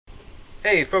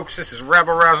Hey folks, this is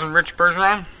Rabble Rousing Rich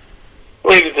Bergeron.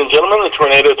 Ladies and gentlemen, the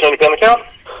Tornado Tony Pennicott.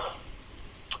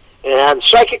 And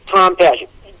Psychic Tom Paget,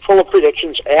 full of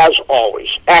predictions as always.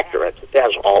 Accurate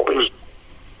as always.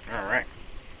 All right.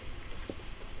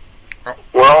 Oh.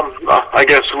 Well, I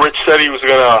guess Rich said he was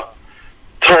going to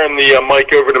turn the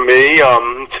mic over to me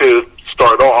to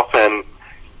start off, and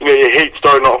you hate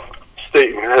starting off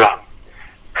stating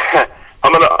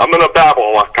I'm gonna babble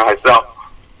a lot, guys. So.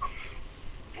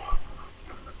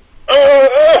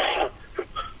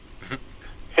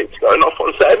 Hate starting off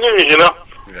on sad news,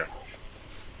 Yeah.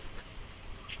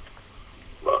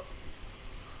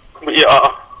 But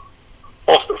yeah,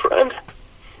 lost a friend,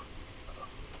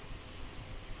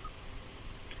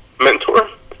 mentor.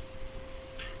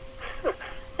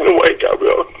 In a way, God, we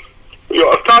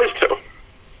all have ties to,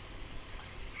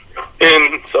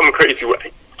 in some crazy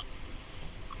way.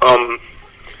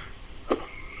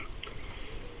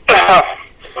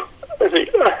 I think,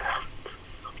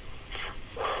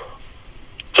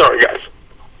 sorry, guys.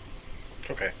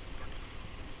 Okay.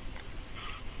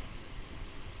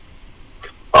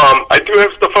 I do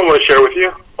have stuff I want to share with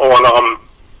you on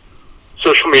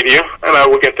social media, and I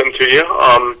will get them to you.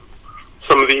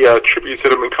 Some of the tributes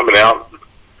that have been coming out.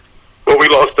 Well, we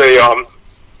lost a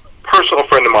personal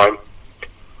friend of mine,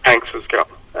 Hank Cisco,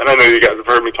 and I know you guys have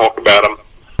heard me talk about him.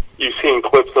 You've seen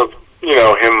clips of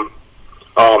him.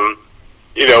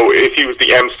 If he was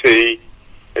the MC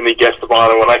and the guest of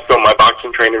honor when I filmed my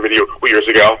boxing training video a couple years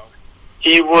ago.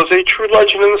 He was a true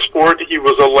legend in the sport. He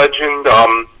was a legend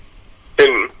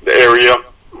in the area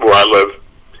where I live.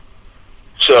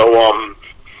 So,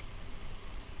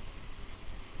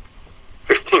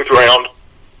 15th round,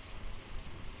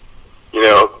 he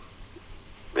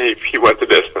went the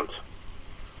distance.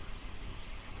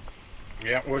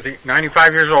 Yeah, was he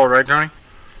 95 years old, right, Tony?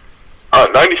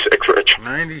 96, Rich.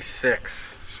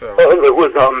 96. So it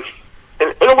was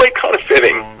in a way kind of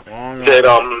fitting that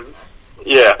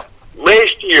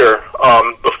last year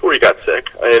before he got sick,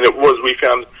 and we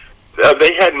found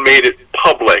they hadn't made it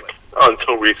public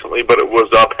until recently, but it was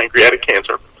pancreatic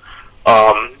cancer,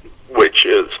 which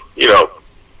is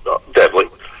deadly.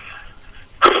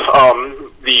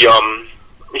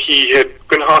 He had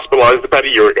been hospitalized about a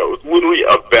year ago. It was literally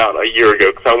about a year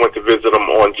ago because I went to visit him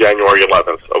on January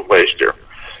 11th of last year.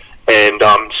 And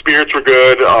spirits were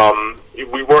good.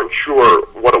 We weren't sure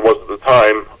what it was at the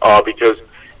time because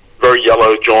very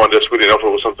yellow, jaundice. We didn't know if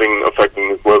it was something affecting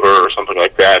his liver or something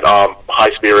like that.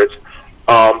 High spirits.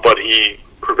 But he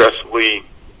progressively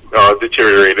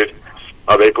deteriorated.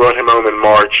 They brought him home in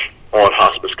March on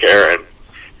hospice care and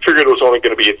figured it was only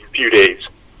going to be a few days.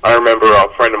 I remember a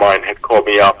friend of mine had called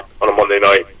me up on a Monday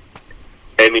night,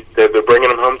 and he said, they're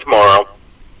bringing him home tomorrow.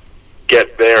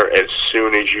 Get there as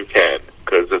soon as you can,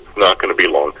 because it's not going to be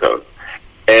long term.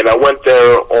 And I went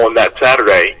there on that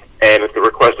Saturday, and at the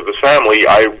request of his family,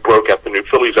 I broke out the new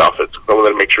Phillies outfits, because I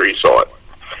wanted to make sure he saw it.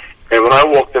 And when I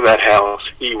walked in that house,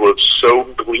 he was so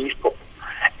gleeful,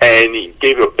 and he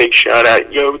gave a big shout-out,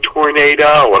 yo,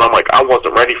 Tornado, and I'm like, I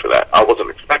wasn't ready for that. I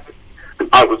wasn't expecting it.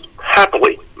 I was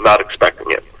happily not expecting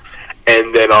it.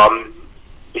 And then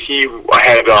he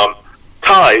had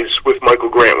ties with Michael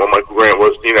Grant when Michael Grant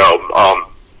was,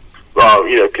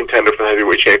 contender for the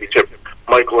heavyweight championship.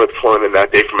 Michael had flown in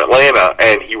that day from Atlanta,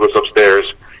 and he was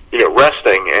upstairs,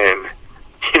 resting, and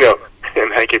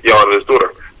and Hank kept yelling at his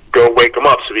daughter, go wake him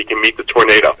up so he can meet the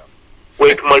Tornado.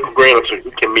 Wake Michael Grant up so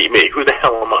he can meet me. Who the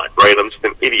hell am I, right? I'm just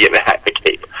an idiot in a hat and a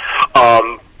cape.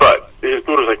 But his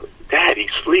daughter's like, Dad,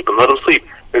 he's sleeping. Let him sleep.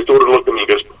 His daughter looked at me and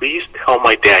goes, please tell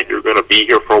my dad you're going to be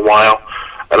here for a while.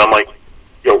 And I'm like,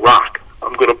 yo, Rock,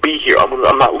 I'm going to be here.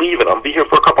 I'm not leaving. I'm going to be here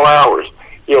for a couple hours.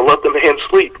 Let the man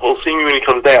sleep. We'll see me when he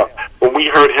comes down. When we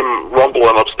heard him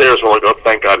rumbling upstairs, we're like, oh,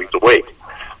 thank God he's awake.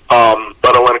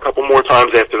 But I went a couple more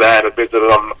times after that and visited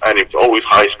him, and he was always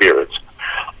high spirits.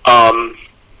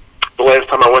 The last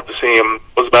time I went to see him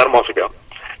was about a month ago.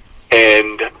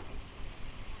 And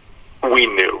we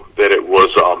knew that it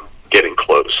was getting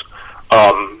close.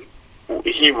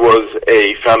 He was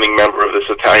a founding member of this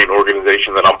Italian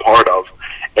organization that I'm part of,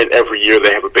 and every year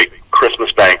they have a big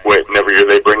Christmas banquet, and every year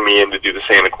they bring me in to do the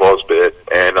Santa Claus bit,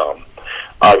 and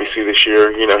obviously this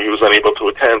year, he was unable to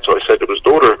attend, so I said to his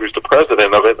daughter, who's the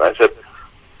president of it, I said,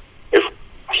 if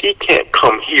he can't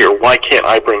come here, why can't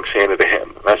I bring Santa to him?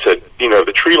 And I said,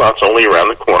 the tree lot's only around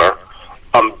the corner.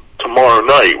 Tomorrow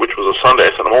night, which was a Sunday,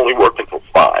 I said, I'm only working till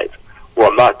 5.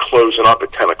 Well, I'm not closing up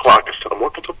at 10 o'clock. I said, I'm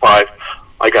working till 5.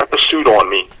 I got the suit on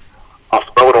me. I'll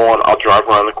throw it on. I'll drive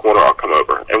around the corner. I'll come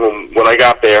over. And when I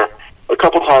got there, a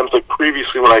couple times, like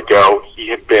previously when I go, he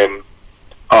had been,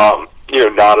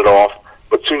 nodded off.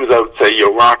 But as soon as I would say,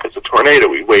 yo, Rock, it's a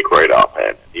tornado, he'd wake right up,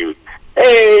 and he would,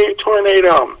 hey,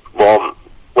 tornado. Well,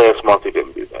 last month he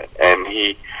didn't do that, and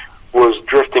he was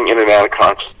drifting in and out of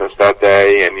consciousness that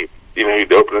day, and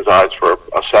he'd open his eyes for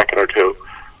a second or two,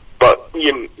 but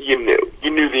you knew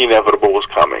the inevitable was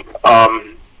coming.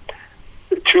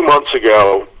 2 months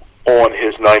ago, on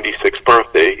his 96th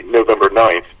birthday, November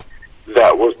 9th,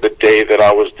 that was the day that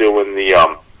I was doing the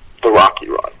Rocky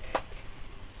run.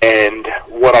 And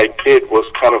what I did was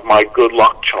kind of my good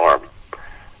luck charm.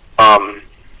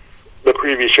 The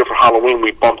previous year for Halloween,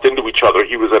 we bumped into each other.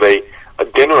 He was at a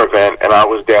dinner event, and I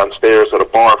was downstairs at a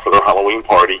bar for their Halloween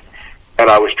party, and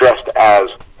I was dressed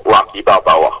as Rocky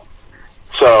Balboa.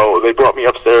 So they brought me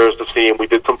upstairs to see him. We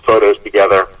did some photos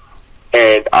together,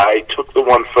 and I took the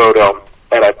one photo,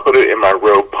 and I put it in my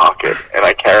robe pocket, and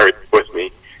I carried it with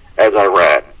me as I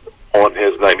ran on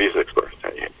his 96th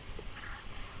birthday.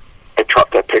 I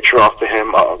dropped that picture off to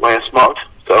him last month,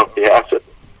 so he has it.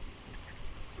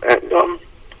 And,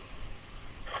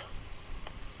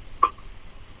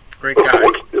 great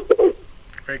guy.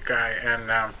 Great guy.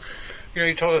 And,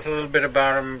 you told us a little bit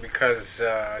about him because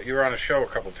you were on the show a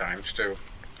couple times, too.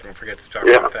 Don't forget to talk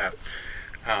about that.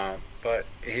 But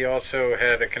he also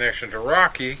had a connection to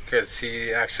Rocky because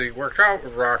he actually worked out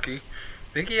with Rocky.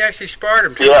 I think he actually sparred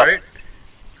him, too, right?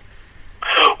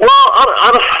 Well,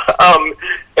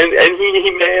 and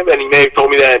he may have told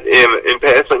me that in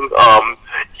passing.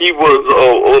 He was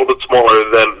a little bit smaller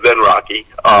than Rocky.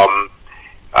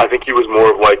 I think he was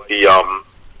more of like the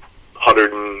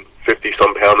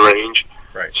 150-some pound range.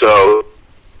 Right. So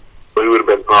he would have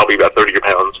been probably about 30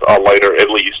 pounds lighter at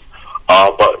least.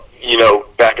 But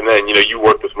back then, you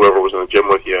worked with whoever was in the gym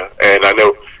with you, and I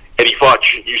know Eddie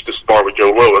Futch used to spar with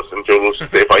Joe Louis, and Joe Louis would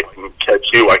say, if I can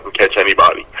catch you, I can catch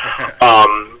anybody.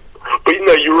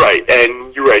 But you're right,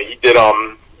 and you're right. He did,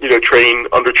 train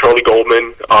under Charlie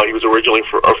Goldman. He was originally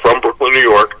from Brooklyn, New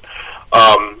York.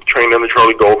 Trained under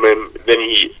Charlie Goldman. Then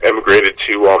he emigrated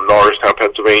to Norristown,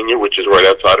 Pennsylvania, which is right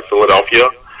outside of Philadelphia.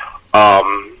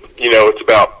 It's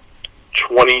about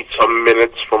 20-some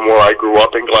minutes from where I grew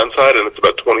up in Glenside, and it's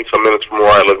about 20-some minutes from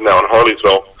where I live now in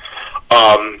Harleysville.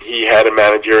 He had a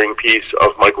managing piece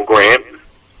of Michael Grant,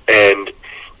 and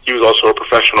he was also a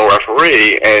professional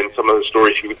referee, and some of the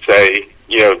stories he would say,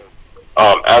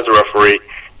 as a referee,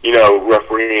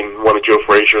 refereeing one of Joe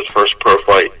Frazier's first pro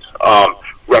fights,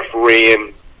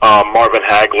 refereeing Marvin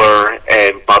Hagler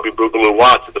and Bobby Boogaloo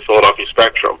Watts at the Philadelphia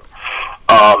Spectrum,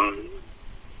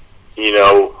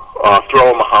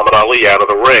 throwing Muhammad Ali out of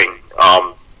the ring.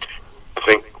 I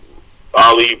think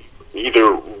Ali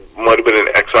either might have been in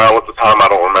exile at the time, I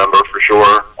don't remember for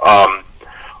sure.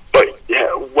 But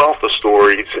yeah, wealth of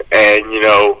stories, and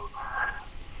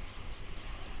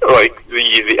like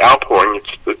the outpouring, it's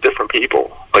the different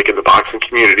people, like in the boxing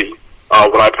community.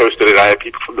 When I posted it, I had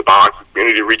people from the boxing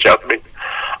community reach out to me.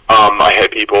 I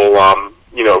had people,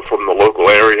 from the local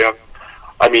area.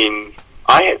 I mean,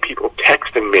 I had people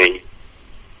texting me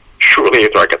shortly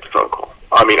after I got the phone call.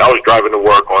 I mean, I was driving to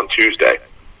work on Tuesday,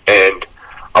 and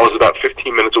I was about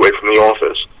 15 minutes away from the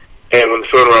office. And when the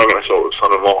phone rang and I saw it was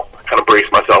son-in-law, I kind of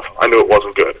braced myself. I knew it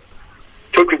wasn't good.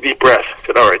 Took a deep breath,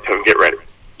 said, all right, Tony, get ready.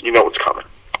 You know what's coming.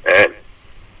 And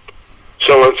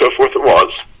so on and so forth it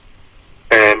was.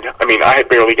 And, I mean, I had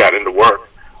barely got into work.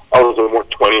 I was in work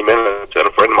 20 minutes, and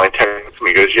a friend of mine texted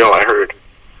me, goes, yo, I heard.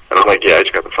 And I'm like, yeah, I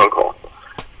just got the phone call.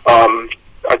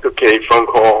 I took a phone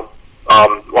call.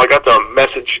 I got the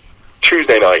message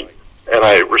Tuesday night, and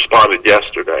I responded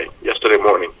yesterday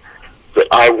morning, that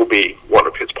I will be one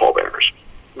of his pallbearers,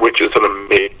 which is an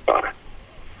amazing honor.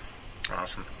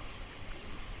 Awesome.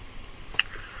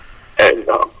 And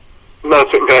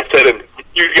another thing that I said, and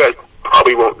you guys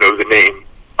probably won't know the name,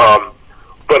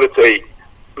 but it's a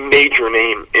major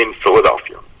name in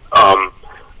Philadelphia.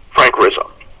 Frank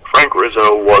Rizzo. Frank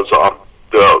Rizzo was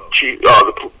the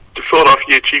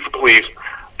Philadelphia chief of police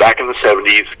back in the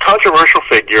 70s. Controversial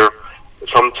figure,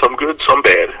 some good, some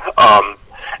bad.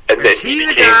 And Is then he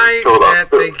the guy that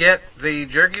they get the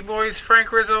Jerky Boys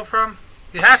Frank Rizzo from?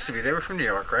 He has to be. They were from New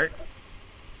York, right?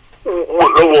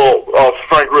 Well,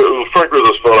 Frank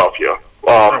Rizzo's Philadelphia.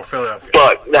 Philadelphia.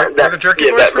 But Are the Jerky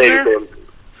Boys that from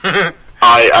there?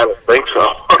 I don't think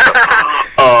so.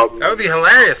 That would be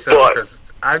hilarious, though, because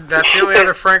that's the only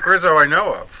other Frank Rizzo I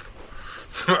know of.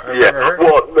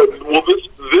 Well,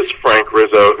 this Frank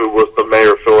Rizzo, who was the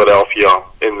mayor of Philadelphia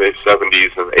in the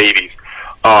 70s and 80s,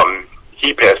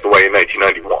 he passed away in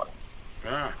 1991.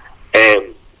 Ah.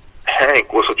 And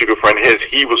Hank was such a good friend of his.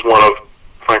 He was one of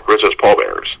Frank Rizzo's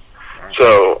pallbearers.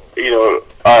 So,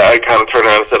 I kind of turned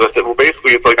around and said, well,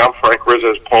 basically, it's like I'm Frank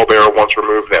Rizzo's pallbearer once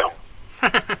removed now.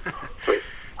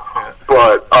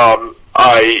 But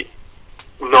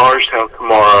Norristown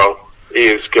tomorrow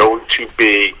is going to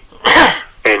be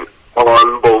an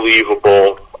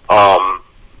unbelievable.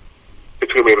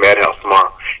 It's going to be a madhouse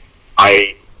tomorrow.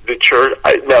 The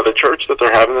church that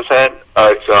they're having this at,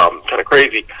 it's kind of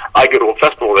crazy. I go to a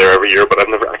festival there every year, but I've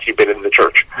never actually been in the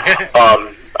church.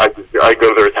 I go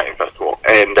to their Italian festival,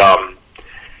 and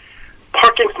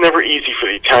parking's never easy for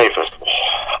the Italian festival.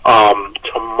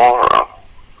 Tomorrow,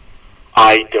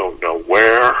 I don't know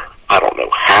where, I don't know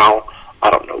how, I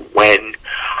don't know when.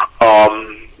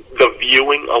 The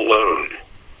viewing alone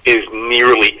is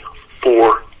nearly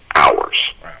 4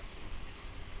 hours. Wow.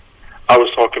 I was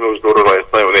talking to his daughter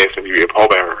last night when they asked me to be a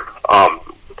pallbearer,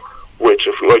 which,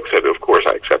 if like I said, of course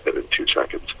I accepted in 2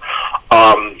 seconds.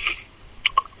 But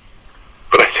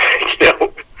I said,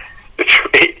 it's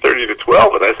from 8:30 to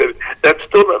 12, and I said, that's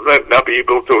still not be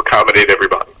able to accommodate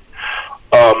everybody.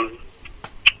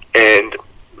 And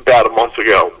about a month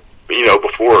ago,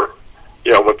 before,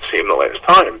 I went to see him the last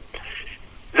time,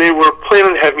 they were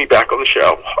planning to have me back on the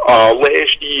show.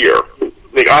 Last year,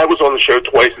 I was on the show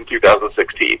twice in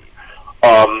 2016.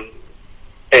 And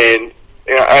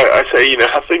I say,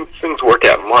 how things work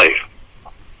out in life.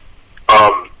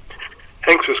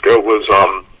 Hank Cisco was,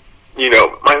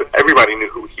 everybody knew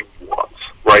who he was,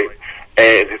 right?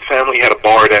 And his family had a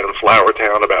bar down in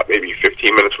Flowertown about maybe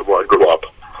 15 minutes before I grew up.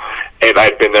 And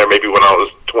I'd been there maybe when I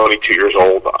was 22 years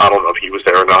old. I don't know if he was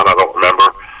there or not. I don't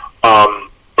remember.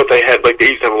 But they had, they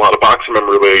used to have a lot of boxing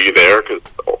memorabilia there because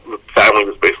the family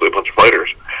was basically a bunch of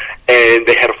fighters. And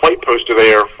they had a fight poster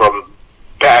there from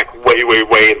back way, way,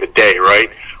 way in the day, right?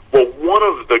 Well, one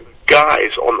of the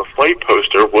guys on the fight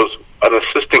poster was an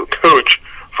assistant coach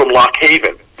from Lock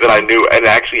Haven that I knew and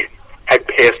actually had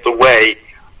passed away,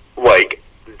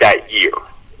 that year,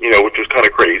 which was kind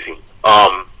of crazy.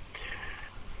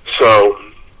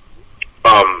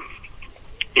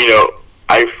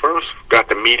 I first got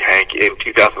to meet Hank in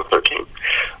 2013.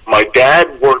 My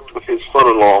dad worked with his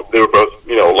son-in-law. They were both,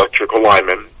 electrical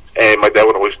linemen. And my dad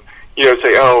would always,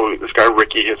 say, oh, this guy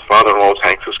Ricky, his father-in-law was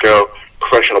Hank Cisco,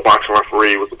 professional boxing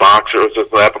referee, was a boxer, was this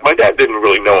and that. But my dad didn't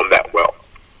really know him that well.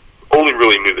 Only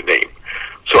really knew the name.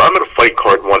 So I'm at a fight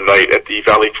card one night at the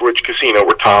Valley Forge Casino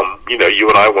where Tom, you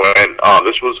and I went.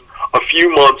 This was a few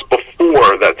months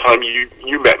before that time you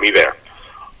met me there.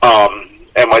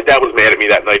 And my dad was mad at me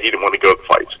that night. He didn't want to go to the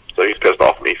fights. So he was pissed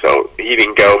off at me. So he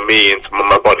didn't go. Me and some of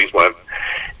my buddies went.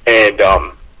 And,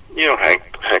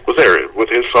 Hank was there with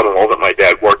his son-in-law that my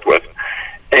dad worked with.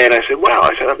 And I said,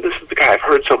 wow, this is the guy I've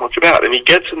heard so much about. And he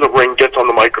gets in the ring, gets on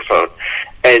the microphone,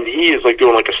 and he is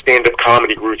doing a stand-up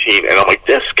comedy routine. And I'm like,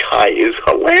 this guy is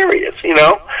hilarious,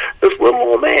 this little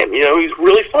old man, he's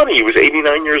really funny. He was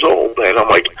 89 years old. And I'm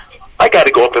like, I got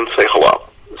to go up and say hello.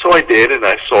 So I did, and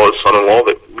I saw his son-in-law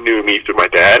that knew me through my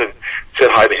dad and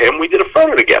said hi to him. We did a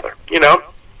photo together, no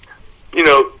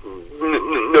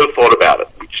thought about it.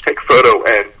 We just take a photo,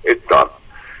 and it's done.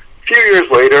 A few years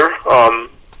later,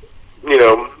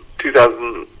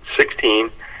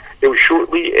 2016, it was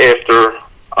shortly after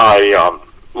I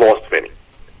lost Vinny,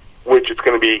 which is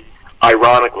going to be,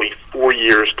 ironically, 4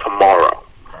 years tomorrow.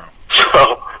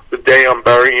 So the day I'm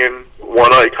burying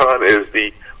one icon is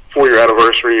the 4-year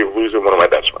anniversary of losing one of my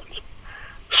best friends.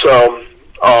 So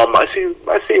I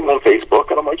see him on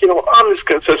Facebook, and I'm like, I'm just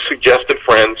going to say suggested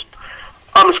friends.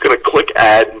 I'm just going to click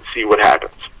add and see what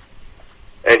happens.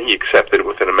 And he accepted it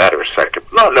within a matter of seconds,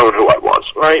 not knowing who I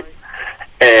was, right?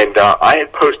 And I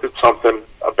had posted something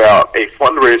about a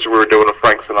fundraiser we were doing a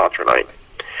Frank Sinatra night.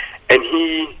 And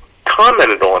he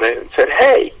commented on it and said,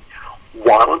 hey,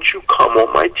 why don't you come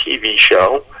on my TV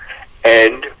show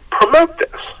and promote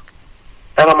this?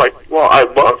 And I'm like, well, I'd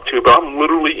love to, but I'm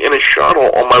literally in a shuttle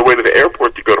on my way to the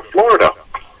airport to go to Florida.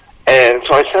 And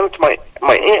so I sent it to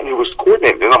my aunt who was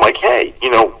coordinating, and I'm like, hey,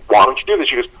 why don't you do this?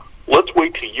 She goes, let's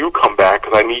wait till you come back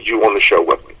because I need you on the show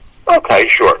with me. Okay,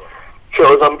 sure.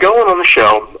 So as I'm going on the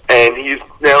show, and he's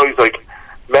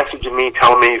messaging me,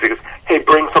 telling me, he goes, hey,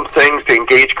 bring some things to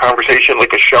engage conversation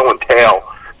like a show and tell.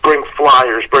 Bring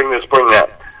flyers, bring this, bring that.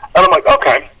 And I'm like,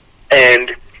 okay. And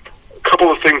a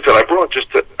couple of things that I brought just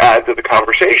to add to the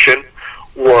conversation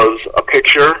was a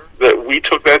picture that we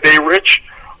took that day, Rich,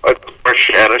 our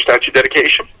Shannon statue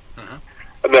dedication. Mm-hmm.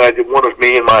 And then I did one of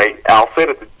me in my outfit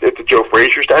at the Joe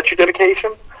Frazier statue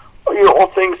dedication. All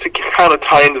things to kind of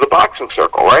tie into the boxing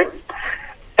circle, right?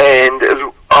 And as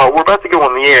we're about to go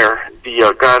on the air,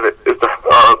 the guy that is the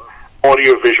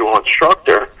audio-visual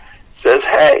instructor says,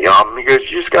 hey, he goes,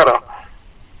 you just gotta,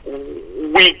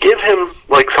 we give him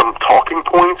some talking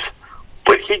points,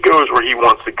 but he goes where he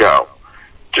wants to go.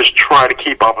 Just try to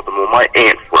keep up with him. Well, my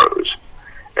aunt froze.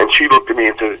 And she looked at me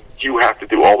and said, you have to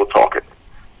do all the talking.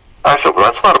 I said,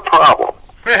 well, that's not a problem.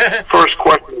 First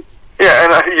question,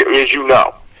 and as you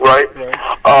know, right?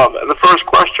 The first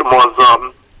question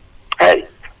was, hey,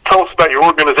 tell us about your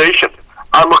organization.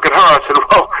 I look at her, I said,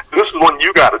 well, this is one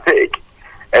you got to take.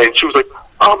 And she was like,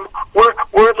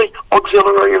 we're the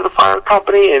auxiliary of the fire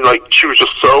company. And, like, she was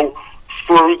just so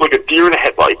froze like a deer in the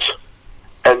headlights.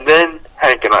 And then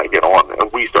Hank and I get on,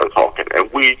 and we start talking.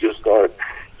 And we just started,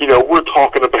 we're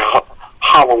talking about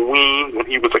Halloween when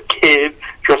he was a kid,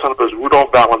 dressing up as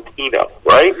Rudolph Valentino,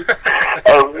 right?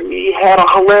 And we had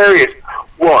a hilarious...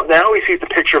 Well, now he sees the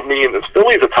picture of me in this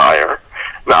Phillies attire.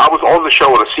 Now, I was on the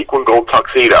show in a sequin gold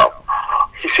tuxedo.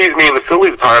 He sees me in the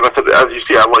Phillies attire, and I said, as you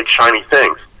see, I like shiny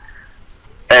things.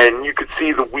 And you could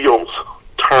see the wheels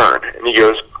turn. And he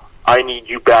goes, I need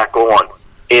you back on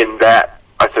in that.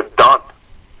 I said, done.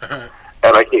 And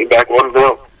I came back on.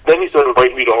 Then he started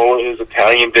inviting me to all his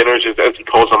Italian dinners, as he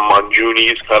calls them,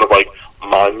 mangiunis, kind of like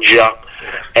manja.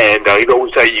 And he'd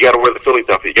always say, you got to wear the Phillies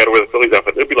outfit, you got to wear the Phillies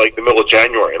outfit. It'd be like the middle of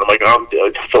January. And I'm like,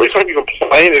 the Phillies aren't even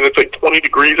playing, and it's like 20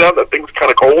 degrees out. That thing's kind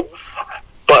of cold.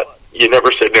 But you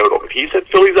never said no to him. If he said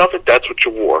Phillies outfit, that's what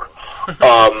you wore.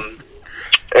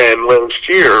 And last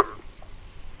year,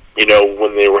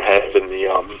 when they were having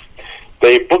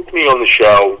they booked me on the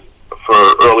show for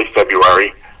early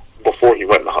February before he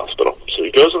went in the hospital. So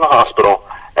he goes in the hospital,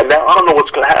 and now I don't know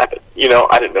what's going to happen.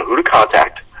 I didn't know who to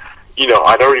contact.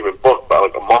 I'd already been booked by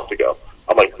like a month ago.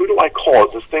 I'm like, who do I call?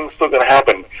 Is this thing still going to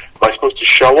happen? Am I supposed to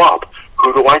show up?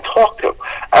 Who do I talk to?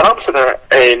 And I'm sitting there,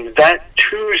 and that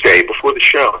Tuesday before the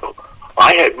show,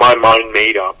 I had my mind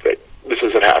made up that this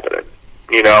isn't happening.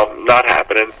 Not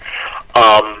happening.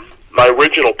 My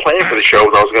original plan for the show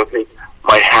was I was going to take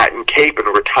my hat and cape and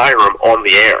retire him on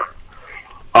the air.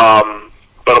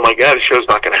 But I'm like, the show's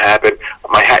not going to happen.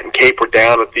 My hat and cape were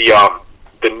down at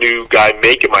the new guy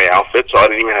making my outfit, so I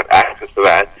didn't even have access to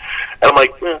that. And I'm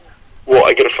like, well,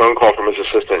 I get a phone call from his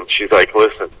assistant. She's like,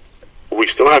 listen, we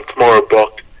still have tomorrow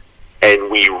booked,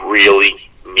 and we really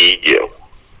need you.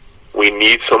 We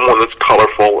need someone that's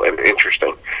colorful and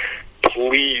interesting.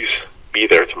 Please be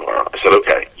there tomorrow. I said,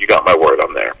 okay, you got my word,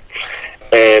 I'm there.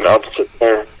 And I'm sitting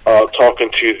there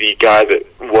talking to the guy that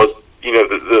was,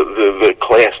 the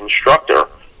class instructor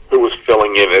who was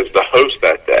filling in as the host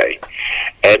that day.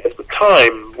 And at the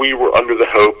time, we were under the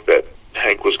hope that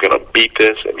Hank was going to beat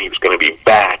this, and he was going to be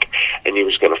back, and he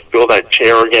was going to fill that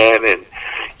chair again, and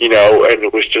and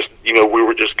it was just, we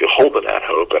were just holding that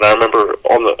hope. And I remember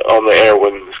on the air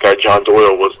when this guy John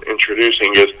Doyle was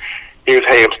introducing, he goes,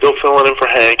 hey, I'm still filling in for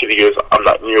Hank, and he goes, I'm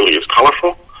not nearly as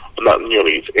colorful, I'm not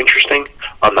nearly as interesting,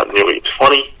 I'm not nearly as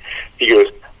funny. He goes,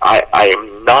 I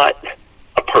am not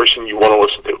a person you want to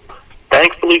listen to.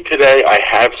 Thankfully today I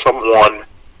have someone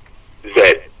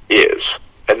that is.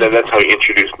 And then that's how he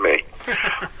introduced me.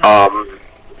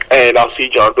 And I'll see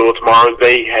John Doyle tomorrow.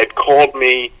 They had called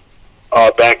me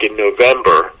back in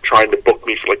November trying to book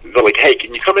me for, they're like, hey,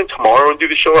 can you come in tomorrow and do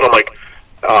the show? And I'm like,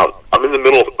 I'm in the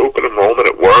middle of open enrollment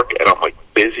at work, and I'm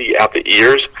busy out the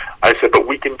ears. I said, but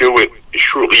we can do it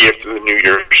shortly after the new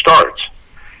year starts.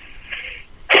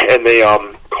 And they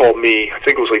called me, I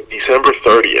think it was December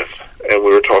 30th, and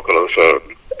we were talking on the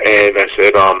phone. And I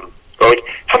said,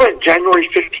 how about January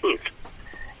 15th?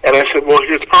 And I said, well,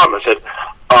 here's the problem. I said,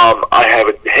 I have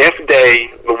a half a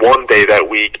day, the one day that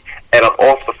week, and I'm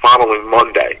off the following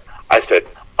Monday. I said,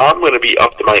 I'm going to be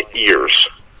up to my ears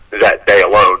that day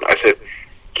alone. I said,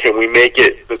 can we make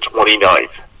it the 29th?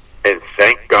 And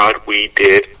thank God we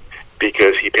did,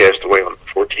 because he passed away on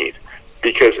the 14th.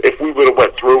 Because if we would have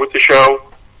went through with the show,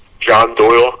 John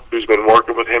Doyle, who's been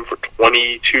working with him for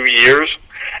 22 years,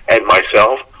 and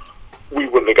myself, we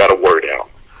wouldn't have got a word out.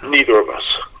 Neither of us.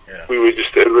 Yeah. We would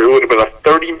it would have been a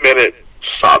 30-minute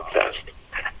sob fest,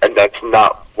 and that's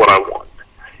not what I want.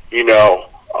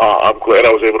 I'm glad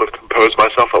I was able to compose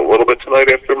myself a little bit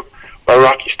tonight after my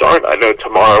rocky start. I know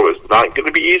tomorrow is not going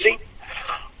to be easy,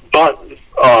 but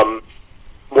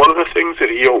one of the things that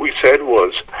he always said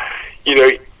was,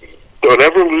 don't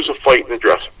ever lose a fight in the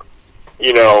dressing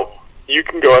room. You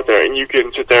can go out there and you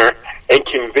can sit there and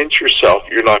convince yourself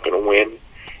you're not going to win,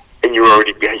 and you're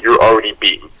already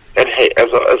beaten. And hey, as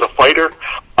a fighter,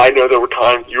 I know there were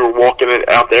times you were walking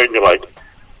out there and you're like,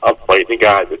 I'm fighting a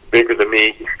guy that's bigger than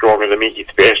me, he's stronger than me, he's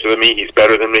faster than me, he's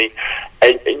better than me,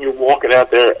 and you're walking out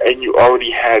there and you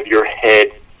already have your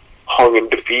head hung in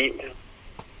defeat.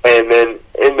 And then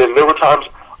there were times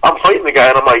I'm fighting the guy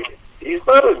and I'm like, he's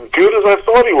not as good as I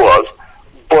thought he was,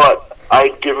 but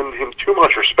I'd given him too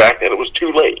much respect and it was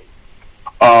too late.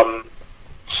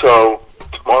 So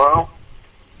tomorrow,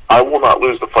 I will not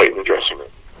lose the fight in the dressing room.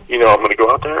 I'm going to go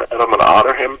out there and I'm going to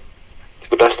honor him to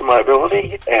the best of my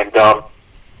ability, and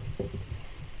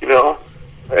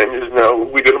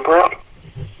we did him proud.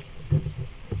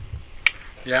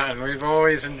 Yeah, and we've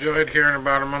always enjoyed hearing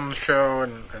about him on the show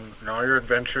and all your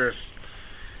adventures.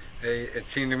 It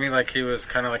seemed to me like he was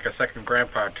kind of like a second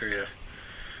grandpa to you.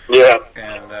 Yeah.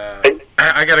 And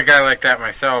I got a guy like that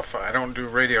myself. I don't do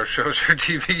radio shows or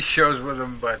TV shows with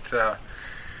him, but I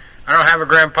don't have a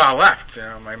grandpa left.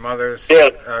 My mother's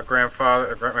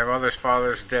grandfather, my mother's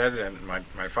father's dead, and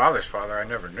my father's father I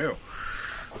never knew.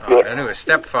 I knew his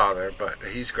stepfather, but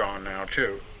he's gone now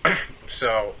too.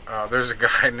 So there's a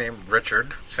guy named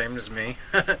Richard, same as me,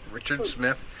 Richard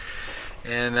Smith,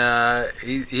 and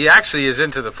he actually is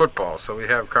into the football. So we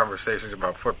have conversations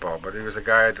about football. But he was a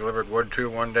guy I delivered wood to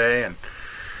one day, and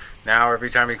now every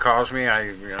time he calls me,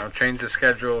 I change the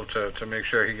schedule to make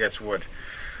sure he gets wood.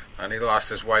 And he lost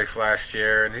his wife last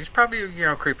year, and he's probably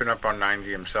creeping up on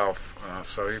 90 himself.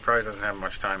 So he probably doesn't have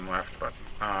much time left, but.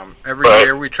 Every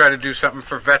year we try to do something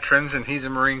for veterans, and he's a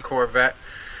Marine Corps vet.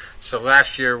 So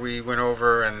last year we went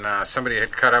over and somebody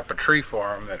had cut up a tree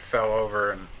for him that fell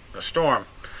over in a storm.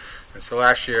 And so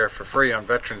last year, for free on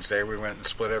Veterans Day, we went and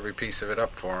split every piece of it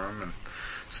up for him and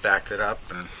stacked it up.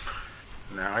 And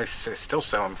now I still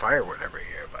sell him firewood every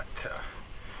year. But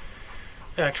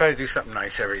I try to do something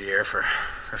nice every year for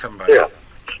somebody. Yeah.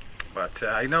 But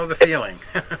I know the feeling.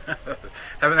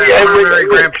 Having that honorary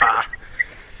grandpa.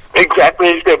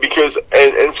 Exactly, because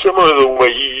and similar to the way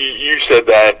you said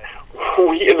that,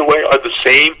 we in the way are the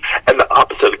same and the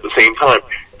opposite at the same time.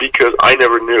 Because I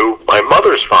never knew my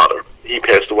mother's father. He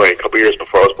passed away a couple years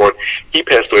before I was born. He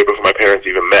passed away before my parents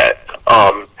even met.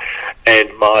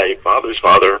 And my father's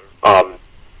father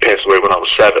passed away when I was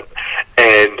 7.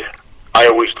 And I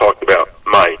always talked about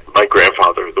my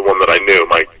grandfather, the one that I knew,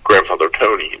 my grandfather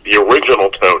Tony, the original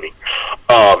Tony.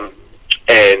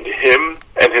 And him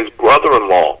and his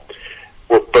brother-in-law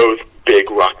were both big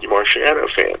Rocky Marciano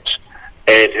fans.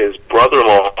 And his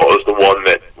brother-in-law was the one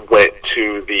that went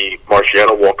to the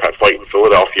Marciano Walcott fight in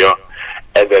Philadelphia,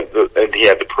 and then he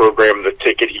had the program, the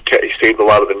ticket. He saved a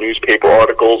lot of the newspaper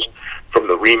articles from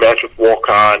the rematch with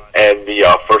Walcott and the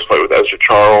first fight with Ezra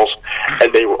Charles,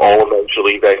 and they were all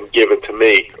eventually then given to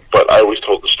me. But I always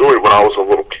told the story when I was a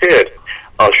little kid,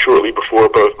 shortly before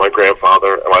both my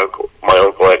grandfather and my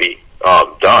uncle Eddie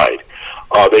died.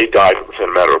 They died within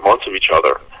a matter of months of each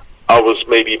other. I was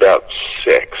maybe about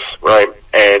 6, right?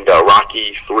 And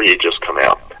Rocky 3 had just come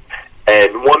out.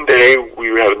 And one day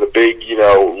we were having the big,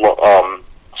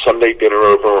 Sunday dinner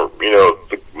over,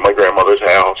 my grandmother's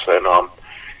house, and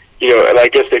and I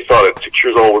guess they thought at 6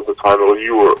 years old was the time that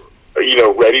you were,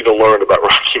 ready to learn about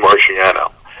Rocky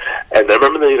Marciano. And I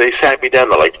remember they sat me down.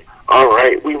 They're like, "All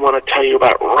right, we want to tell you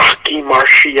about Rocky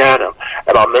Marciano."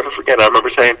 And I'll never forget. I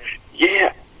remember saying,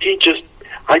 "Yeah,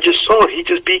 I just saw it. He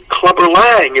just beat Clubber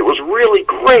Lang. It was really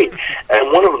great."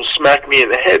 And one of them smacked me in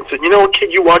the head and said, "You know what,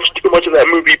 kid? You watched too much of that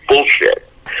movie bullshit.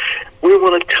 We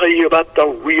want to tell you about the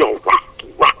real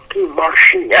Rocky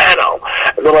Marciano."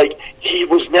 And they're like, "He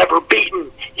was never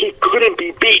beaten. He couldn't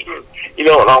be beaten." And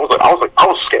I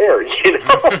was scared.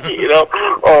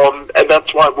 And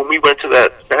that's why when we went to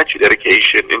that statue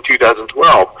dedication in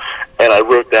 2012, and I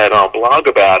wrote that blog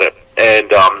about it,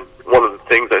 and one of the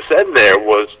things I said in there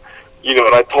was, and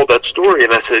I told that story,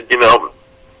 and I said,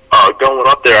 going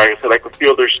up there, I said I could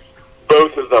feel there's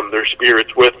both of them, their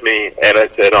spirits with me, and I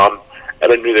said,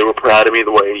 and I knew they were proud of me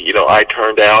the way, I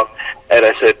turned out, and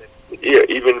I said, yeah,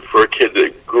 even for a kid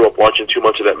that grew up watching too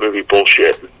much of that movie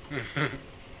bullshit.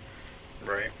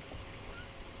 Right.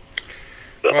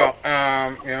 Well,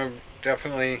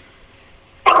 definitely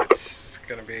it's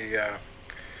going to be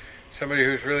somebody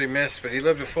who's really missed, but he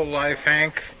lived a full life,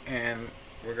 Hank, and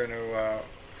we're going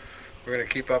to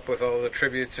keep up with all the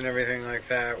tributes and everything like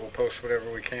that. We'll post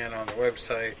whatever we can on the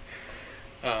website.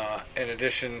 In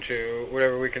addition to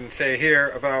whatever we can say here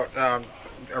about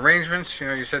arrangements,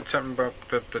 you said something about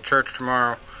the church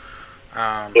tomorrow.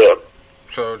 Yeah.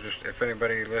 So just if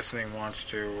anybody listening wants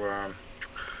to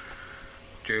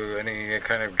do any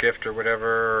kind of gift or whatever,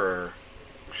 or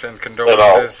send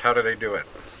condolences, how do they do it?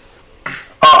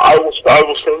 I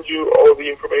will send you all the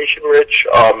information, Rich.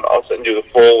 I'll send you the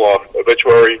full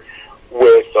obituary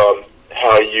with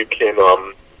how you can,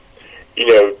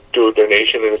 do a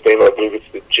donation in his name. I believe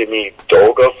it's the Jimmy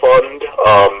Dolga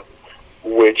Fund,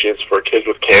 which is for kids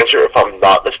with cancer, if I'm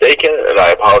not mistaken, and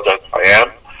I apologize if I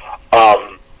am.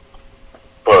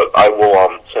 But I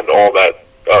will send all that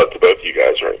to both of you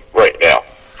guys right now.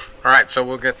 All right, so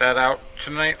we'll get that out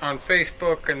tonight on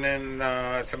Facebook, and then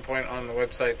at some point on the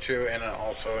website too, and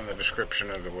also in the description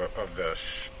of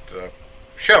the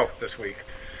show this week.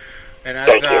 And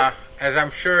Thank you. as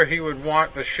I'm sure he would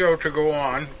want the show to go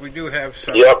on, we do have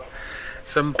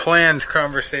some planned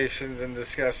conversations and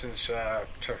discussions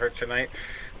for tonight.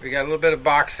 We got a little bit of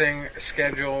boxing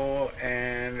schedule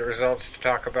and results to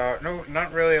talk about. No,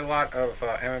 not really a lot of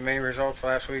MMA results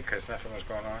last week because nothing was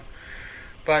going on.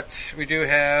 But we do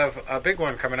have a big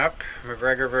one coming up,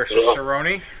 McGregor versus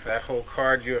Cerrone, that whole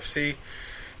card UFC.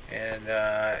 And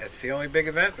it's the only big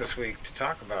event this week to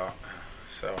talk about.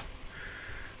 So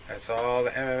that's all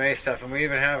the MMA stuff. And we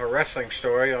even have a wrestling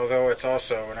story, although it's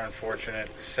also an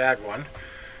unfortunate, sad one.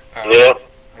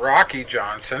 Rocky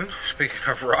Johnson, speaking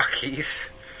of Rockies,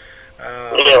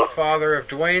 the father of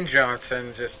Dwayne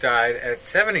Johnson just died at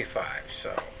 75.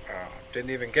 So didn't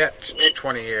even get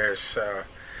 20 years.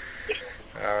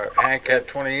 Hank had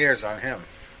 20 years on him.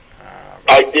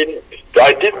 I didn't.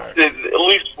 At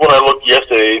least when I looked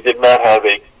yesterday, it did not have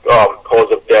a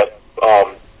cause of death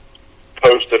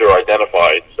posted or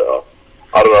identified. So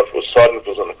I don't know if it was sudden, if it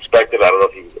was unexpected. I don't know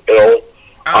if he was ill.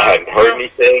 I hadn't heard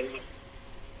anything.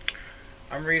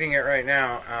 I'm reading it right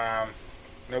now.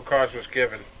 No cause was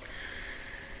given.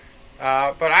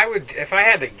 But I would, if I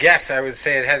had to guess, I would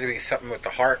say it had to be something with the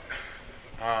heart.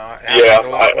 I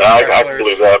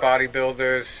believe that.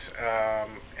 Bodybuilders,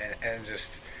 and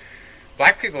just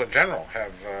black people in general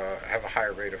have a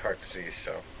higher rate of heart disease.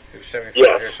 So he was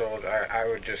 75 years old. I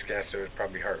would just guess it was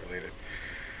probably heart related.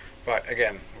 But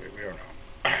again, we don't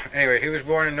know. Anyway, he was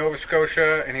born in Nova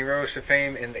Scotia, and he rose to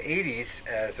fame in the 80s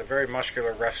as a very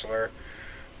muscular wrestler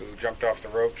who jumped off the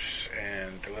ropes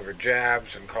and delivered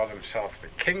jabs and called himself the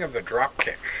king of the drop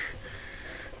kick.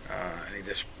 And he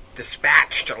just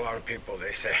dispatched a lot of people,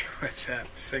 they say, with that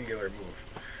singular move.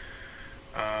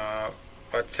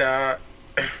 But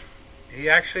he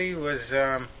actually was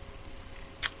in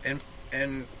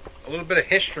a little bit of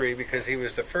history because he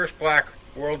was the first black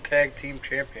World Tag Team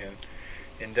Champion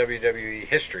in WWE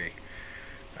history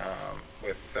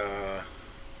with a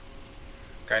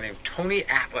guy named Tony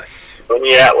Atlas.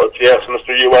 Tony Atlas, yes,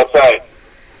 Mr. USA.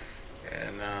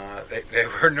 And they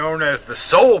were known as the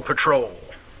Soul Patrol.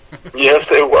 Yes,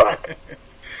 they were.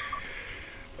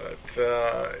 But,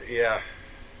 yeah.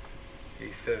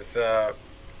 He says that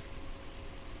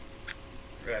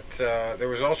there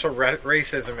was also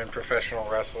racism in professional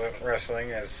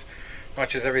wrestling. As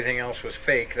much as everything else was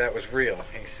fake, that was real.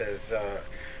 He says,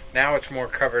 now it's more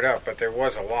covered up, but there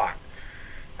was a lot.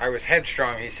 I was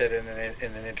headstrong, he said in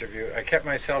an interview. I kept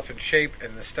myself in shape,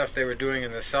 and the stuff they were doing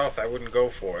in the South I wouldn't go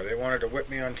for. They wanted to whip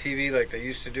me on TV like they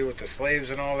used to do with the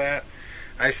slaves and all that.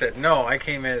 I said, no, I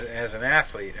came as an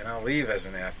athlete, and I'll leave as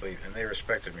an athlete, and they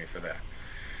respected me for that.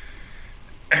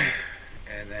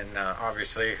 And then,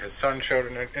 obviously, his son showed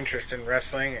an interest in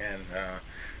wrestling, and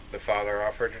the father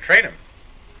offered to train him.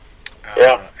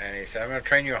 And he said, I'm going to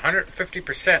train you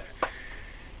 150%.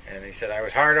 And he said, I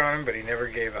was hard on him, but he never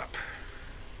gave up.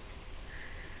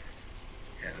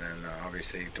 And then,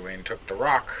 obviously, Dwayne took The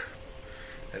Rock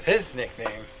as his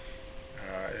nickname,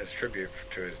 as tribute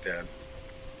to his dad.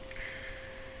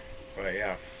 But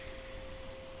yeah,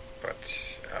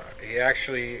 he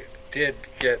actually did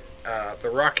get the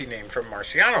Rocky name from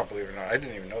Marciano, believe it or not. I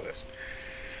didn't even know this.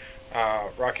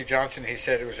 Rocky Johnson, he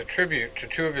said it was a tribute to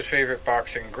two of his favorite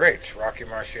boxing greats, Rocky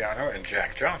Marciano and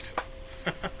Jack Johnson.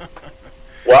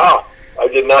 Wow, I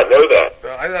did not know that.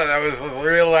 Well, I thought that was his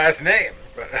real last name,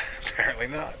 but apparently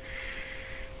not.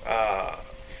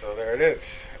 So there it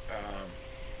is.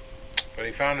 But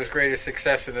he found his greatest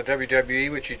success in the WWE,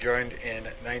 which he joined in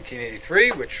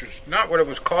 1983, which was not what it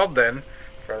was called then,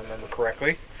 if I remember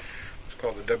correctly. It was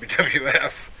called the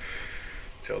WWF,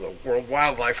 until the World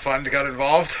Wildlife Fund got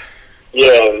involved.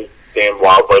 Yeah, damn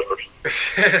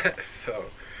wildlifers. So,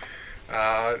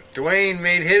 Dwayne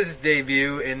made his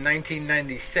debut in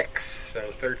 1996,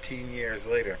 so 13 years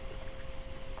later.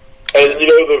 And, you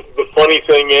know, the funny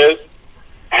thing is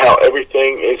how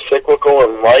everything is cyclical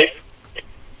in life.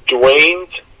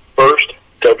 Dwayne's first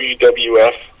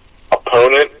WWF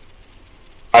opponent,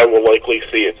 I will likely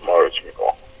see at tomorrow's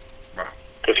funeral. Wow.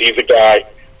 Because he's a guy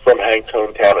from Hank's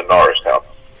hometown in Norristown.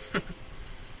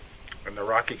 And the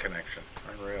Rocky connection.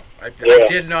 Unreal. I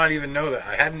did not even know that.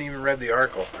 I hadn't even read the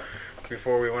article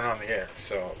before we went on the air.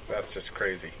 So that's just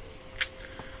crazy.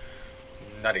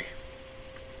 Nutty.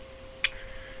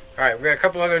 All right, we've got a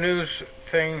couple other news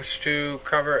things to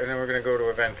cover, and then we're going to go to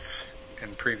events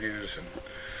and previews and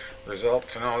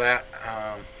results and all that.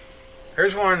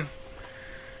 Here's one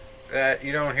that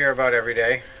you don't hear about every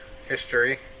day,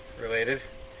 history related.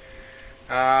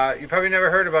 You probably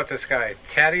never heard about this guy,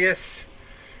 Tadeusz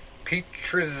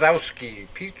Pietrzykowski.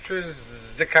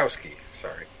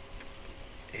 Sorry.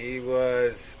 He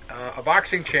was a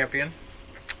boxing champion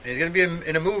And he's going to be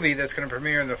in a movie that's going to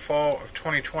premiere in the fall of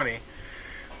 2020.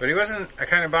 But he wasn't a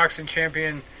kind of boxing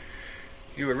champion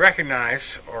you would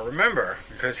recognize or remember,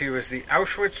 because he was the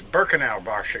Auschwitz-Birkenau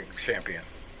boxing champion.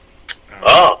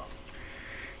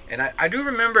 And I do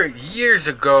remember years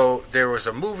ago there was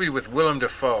a movie with Willem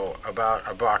Dafoe about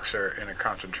a boxer in a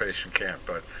concentration camp,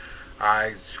 but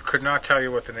I could not tell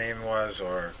you what the name was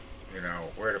or,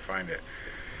 where to find it.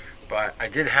 But I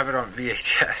did have it on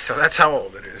VHS, so that's how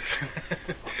old it is.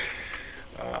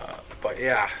 But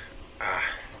yeah,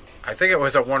 I think it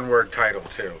was a one-word title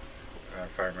too,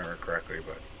 if I remember correctly.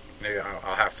 But maybe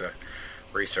I'll have to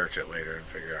research it later and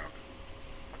figure out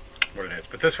what it is.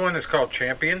 But this one is called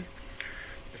Champion.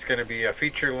 It's going to be a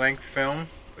feature-length film.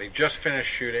 They just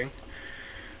finished shooting.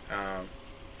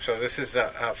 So this is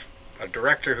a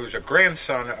director who's a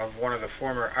grandson of one of the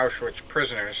former Auschwitz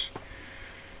prisoners.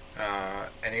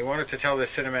 And he wanted to tell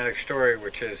this cinematic story,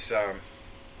 which is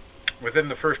within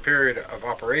the first period of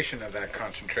operation of that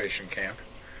concentration camp.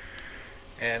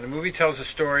 And the movie tells the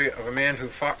story of a man who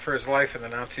fought for his life in the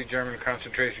Nazi German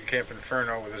concentration camp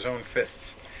Inferno with his own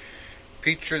fists.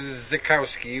 Peter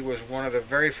Zikowski was one of the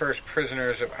very first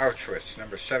prisoners of Auschwitz,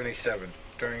 number 77.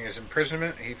 During his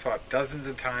imprisonment, he fought dozens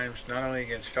of times, not only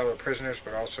against fellow prisoners,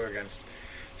 but also against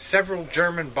several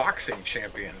German boxing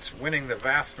champions, winning the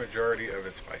vast majority of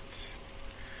his fights.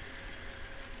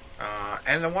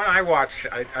 And the one I watched,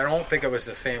 I don't think it was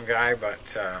the same guy,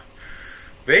 but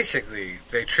basically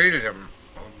they treated him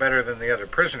better than the other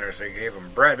prisoners. They gave him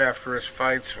bread after his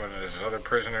fights when his other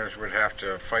prisoners would have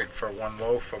to fight for one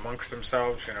loaf amongst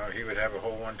themselves. He would have a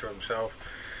whole one to himself.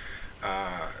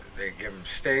 They give him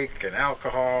steak and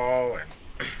alcohol,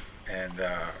 and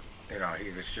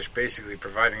he was just basically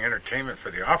providing entertainment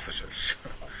for the officers.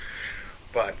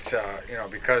 But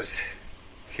because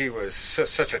he was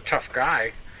such a tough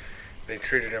guy, they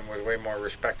treated him with way more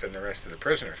respect than the rest of the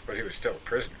prisoners. But he was still a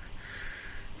prisoner,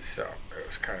 so it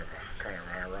was kind of an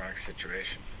ironic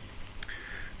situation.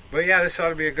 But yeah, this ought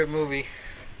to be a good movie,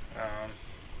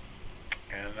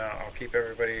 and I'll keep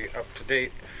everybody up to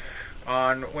date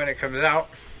on when it comes out.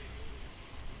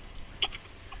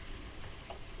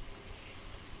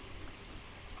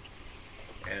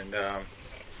 And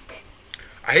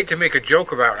I hate to make a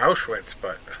joke about Auschwitz,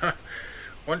 but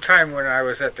one time when I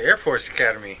was at the Air Force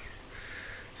Academy,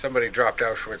 somebody dropped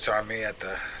Auschwitz on me at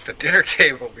the dinner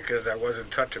table because I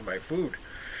wasn't touching my food.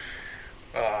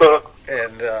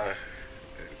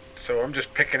 So I'm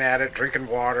just picking at it, drinking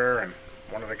water, and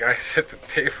one of the guys at the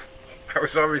table, I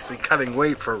was obviously cutting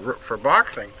weight for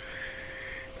boxing,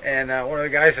 and one of the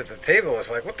guys at the table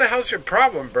was like, "What the hell's your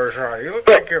problem, Bergeron? You look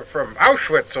like you're from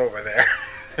Auschwitz over there."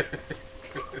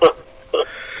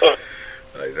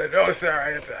 I said, "No, sir,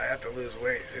 I have to lose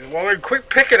weight." He said, "Well, then quit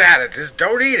picking at it. Just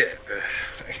don't eat it."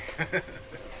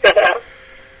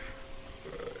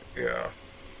 Yeah.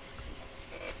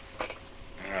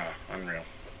 Unreal.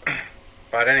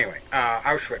 But anyway,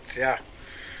 Auschwitz, yeah.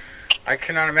 I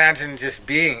cannot imagine just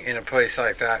being in a place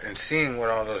like that and seeing what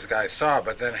all those guys saw,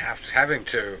 but then having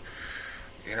to,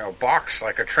 box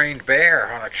like a trained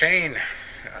bear on a chain.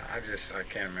 I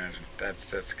can't imagine.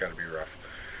 That's got to be rough.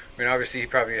 I mean, obviously he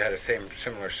probably had a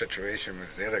similar situation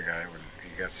with the other guy when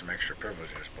he got some extra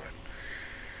privileges, but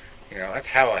that's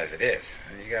hell as it is,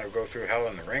 and you got to go through hell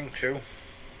in the ring too.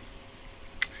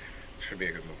 Should be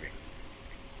a good movie.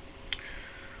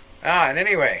 And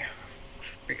anyway,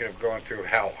 speaking of going through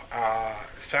hell,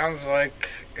 sounds like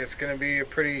it's going to be a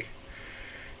pretty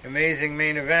amazing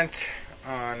main event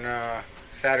on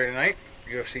Saturday night,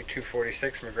 UFC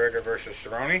 246, McGregor versus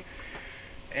Cerrone.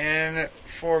 And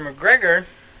for McGregor,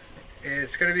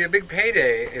 it's going to be a big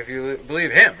payday if you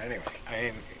believe him, anyway. I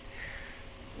mean,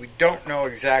 we don't know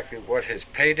exactly what his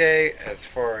payday as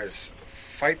far as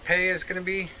fight pay is going to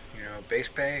be, base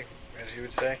pay, as you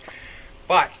would say.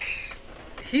 But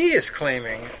he is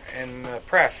claiming in the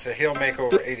press that he'll make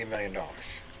over $80 million.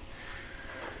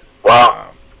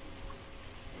 Wow.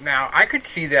 Now, I could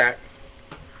see that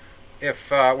if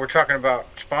we're talking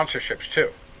about sponsorships,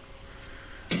 too.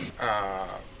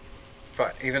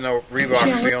 But even though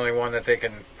Reebok's the only one that they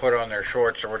can put on their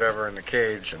shorts or whatever in the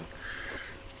cage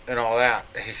and all that,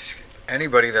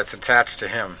 anybody that's attached to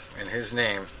him in his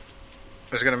name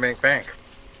is going to make bank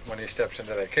when he steps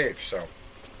into that cage. So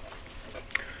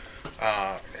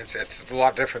it's a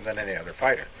lot different than any other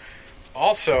fighter.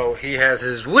 Also, he has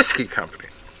his whiskey company.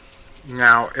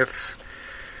 Now, if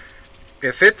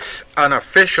it's an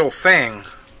official thing,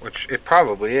 which it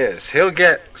probably is, he'll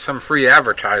get some free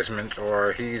advertisement,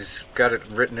 or he's got it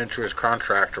written into his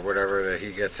contract or whatever that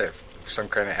he gets some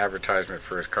kind of advertisement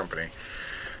for his company.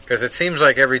 Because it seems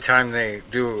like every time they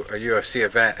do a UFC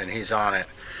event and he's on it,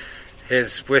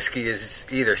 his whiskey is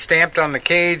either stamped on the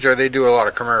cage or they do a lot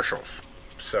of commercials.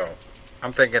 So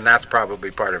I'm thinking that's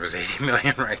probably part of his $80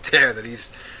 million right there that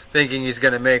he's thinking he's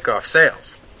going to make off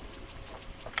sales.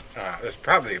 That's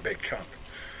probably a big chunk.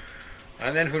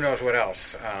 And then who knows what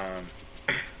else.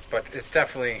 But it's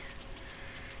definitely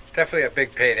a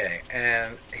big payday.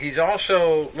 And he's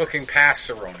also looking past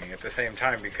Cerrone at the same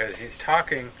time because he's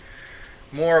talking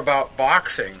more about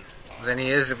boxing than he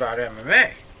is about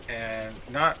MMA. And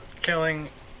not killing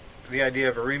the idea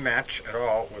of a rematch at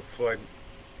all with Floyd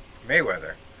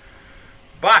Mayweather.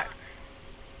 But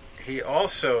he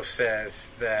also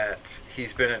says that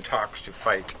he's been in talks to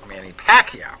fight Manny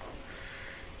Pacquiao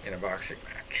in a boxing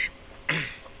match.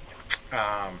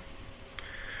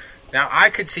 Now,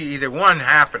 I could see either one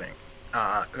happening.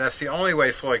 That's the only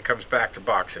way Floyd comes back to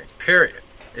boxing, period,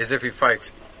 is if he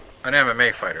fights an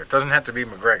MMA fighter. It doesn't have to be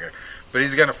McGregor, but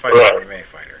he's going to fight an MMA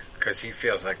fighter because he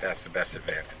feels like that's the best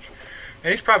advantage. And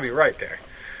he's probably right there.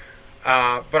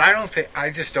 But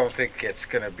I just don't think it's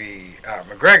going to be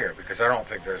McGregor because I don't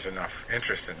think there's enough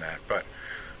interest in that. But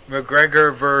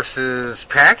McGregor versus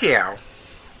Pacquiao,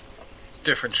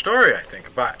 different story, I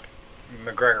think. But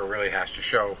McGregor really has to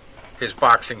show his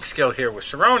boxing skill here with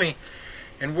Cerrone.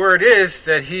 And word is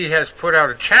that he has put out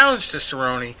a challenge to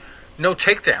Cerrone, no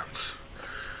takedowns.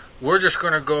 We're just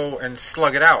going to go and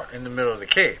slug it out in the middle of the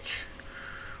cage.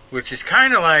 Which is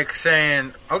kind of like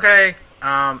saying, okay,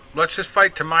 let's just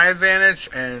fight to my advantage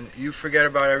and you forget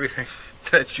about everything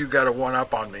that you got to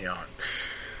one-up on me on.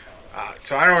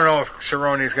 So I don't know if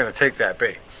Cerrone's going to take that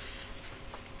bait.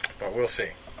 But we'll see.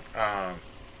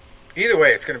 Either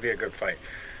way, it's going to be a good fight.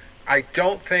 I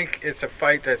don't think it's a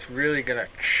fight that's really going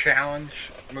to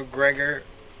challenge McGregor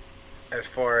as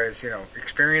far as,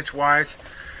 experience-wise.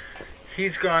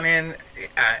 He's gone in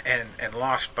and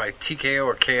lost by TKO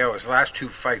or KO his last two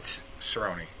fights,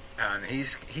 Cerrone. And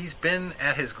he's been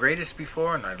at his greatest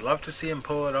before, and I'd love to see him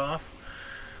pull it off.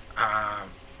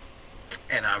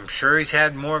 And I'm sure he's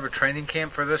had more of a training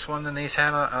camp for this one than he's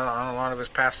had on a lot of his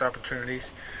past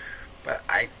opportunities. But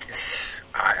I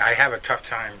have a tough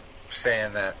time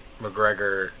saying that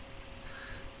McGregor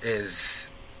is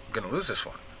going to lose this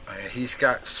one. He's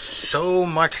got so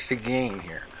much to gain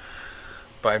here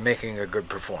by making a good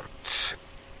performance.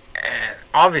 And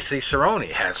obviously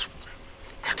Cerrone has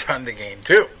a ton to gain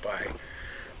too by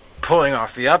pulling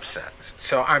off the upset.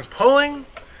 So I'm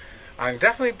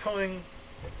definitely pulling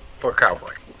for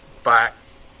Cowboy. But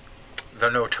the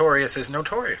notorious is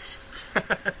notorious.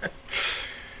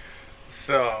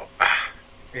 So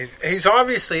he's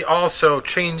obviously also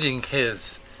changing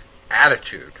his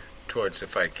attitude towards the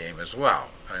fight game as well.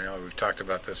 I know we've talked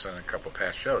about this on a couple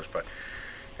past shows, but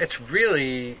it's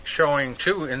really showing,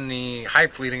 too, in the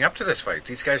hype leading up to this fight.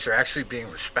 These guys are actually being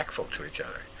respectful to each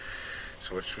other.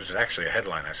 So, which was actually a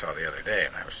headline I saw the other day,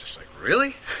 and I was just like,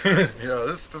 really?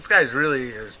 This guy's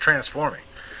really transforming.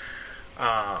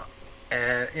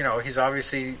 And, he's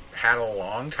obviously had a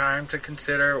long time to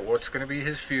consider what's going to be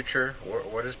his future,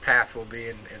 what his path will be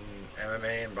in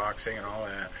MMA and boxing and all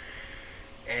that.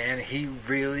 And he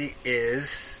really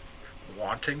is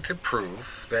wanting to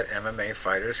prove that MMA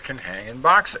fighters can hang in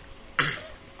boxing.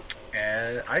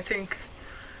 And I think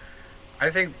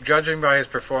judging by his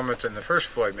performance in the first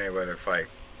Floyd Mayweather fight,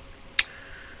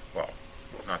 well,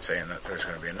 I'm not saying that there's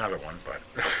going to be another one, but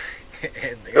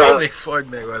in the early Floyd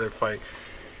Mayweather fight,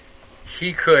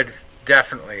 he could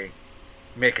definitely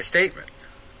make a statement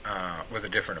with a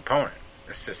different opponent.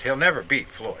 It's just he'll never beat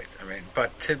Floyd.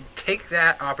 But to take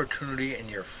that opportunity in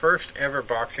your first ever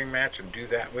boxing match and do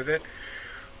that with it,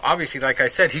 obviously, like I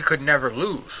said, he could never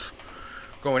lose.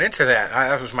 Going into that,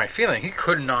 that was my feeling. He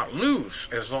could not lose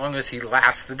as long as he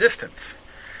lasts the distance.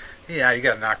 Yeah, he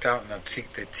got knocked out in the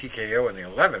TKO in the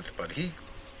 11th, but he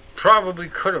probably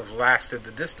could have lasted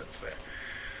the distance there.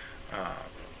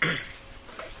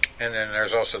 And then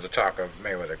there's also the talk of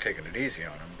Mayweather taking it easy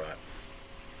on him, but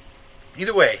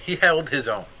either way, he held his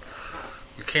own.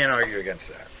 You can't argue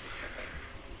against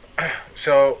that.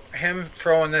 So him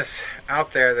throwing this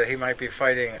out there that he might be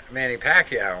fighting Manny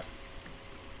Pacquiao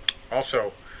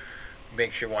also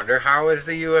makes you wonder, how is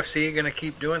the UFC going to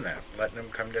keep doing that? Letting him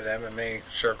come to the MMA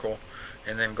circle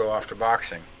and then go off to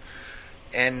boxing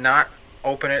and not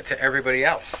open it to everybody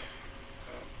else.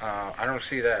 I don't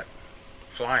see that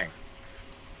flying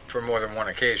for more than one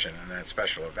occasion in that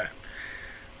special event.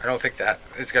 I don't think that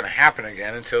is going to happen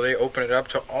again until they open it up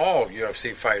to all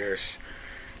UFC fighters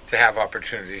to have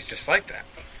opportunities just like that.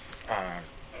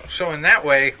 So in that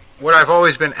way, what I've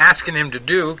always been asking him to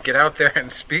do, get out there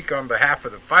and speak on behalf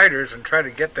of the fighters and try to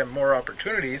get them more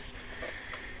opportunities,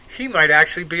 he might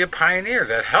actually be a pioneer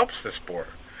that helps the sport.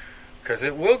 Because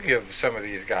it will give some of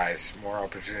these guys more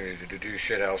opportunity to do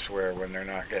shit elsewhere when they're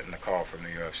not getting the call from the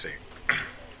UFC.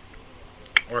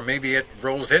 Or maybe it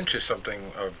rolls into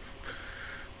something of,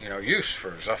 use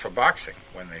for Zuffa Boxing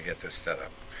when they get this set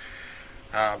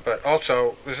up. But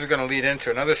also, this is going to lead into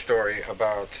another story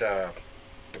about the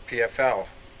PFL.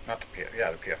 Not the PFL.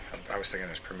 Yeah, the PFL. I was thinking it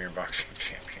was Premier Boxing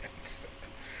Champions.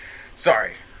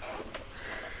 Sorry.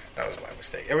 That was my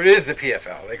mistake. It is the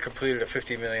PFL. They completed a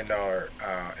 $50 million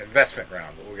investment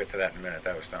round, but we'll get to that in a minute.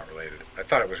 That was not related. I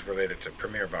thought it was related to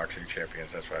Premier Boxing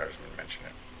Champions. That's why I was going to mention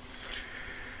it.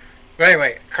 But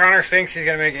anyway, Conor thinks he's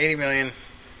going to make $80 million.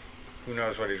 Who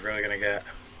knows what he's really going to get?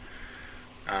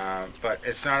 But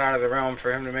it's not out of the realm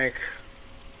for him to make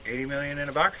 $80 million in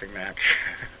a boxing match.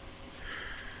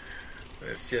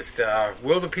 It's just,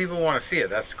 will the people want to see it?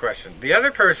 That's the question. The other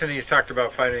person he's talked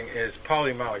about fighting is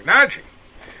Paulie Malignaggi.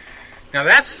 Now,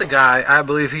 that's the guy I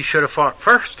believe he should have fought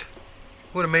first.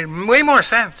 Would have made way more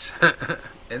sense.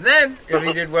 And then, if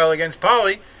he did well against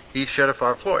Paulie, he should have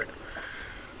fought Floyd.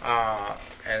 And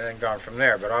then gone from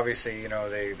there. But obviously,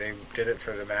 they did it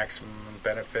for the maximum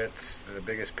benefits, the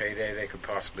biggest payday they could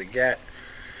possibly get.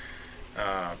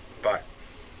 But,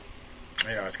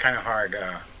 it's kind of hard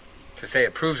to say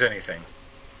it proves anything.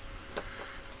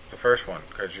 The first one,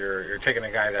 because you're taking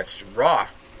a guy that's raw.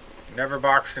 Never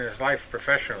boxed in his life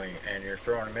professionally, and you're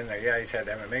throwing him in there. Yeah, he's had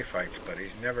MMA fights, but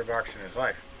he's never boxed in his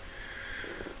life.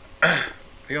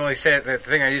 The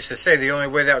thing I used to say, the only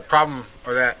way that problem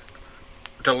or that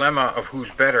dilemma of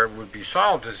who's better would be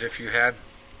solved is if you had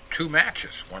two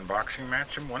matches, one boxing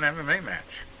match and one MMA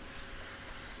match,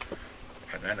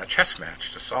 and then a chess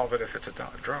match to solve it if it's a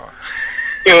draw.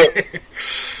 I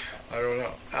don't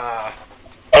know. A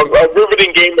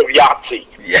riveting game of Yahtzee.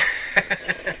 Yeah.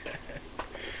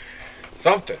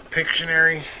 Something.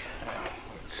 Pictionary.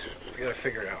 You gotta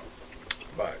figure it out.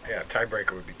 But, yeah,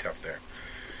 tiebreaker would be tough there.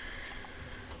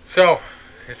 So,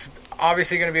 it's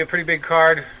obviously going to be a pretty big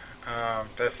card.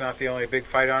 That's not the only big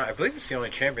fight on it. I believe it's the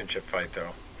only championship fight,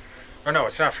 though. Or no,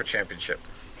 it's not for championship.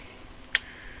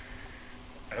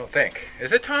 I don't think.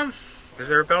 Is it, Tom? Is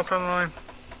there a belt on the line?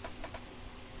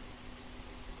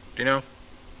 Do you know?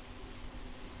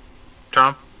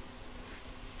 Tom?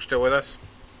 Still with us?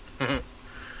 I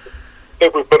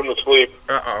think we put him to sleep.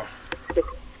 Uh-oh.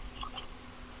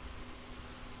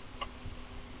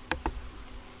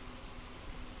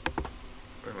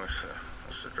 We must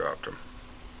have dropped him.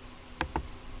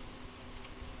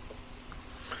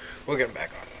 We'll get him back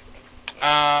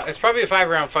on. It's probably a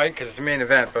 5-round fight because it's the main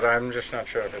event, but I'm just not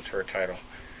sure if it's for a title.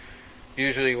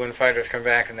 Usually when fighters come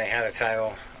back and they had a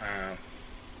title,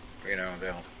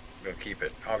 they'll keep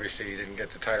it. Obviously, he didn't get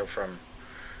the title from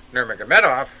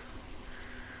Nurmagomedov,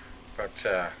 but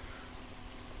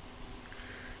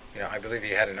I believe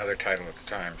he had another title at the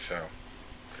time, so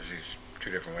because he's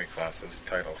 2 different weight classes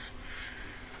titles.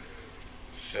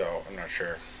 So I'm not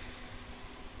sure,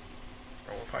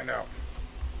 but we'll find out.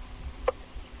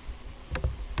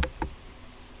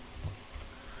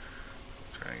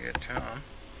 Trying to get Tom.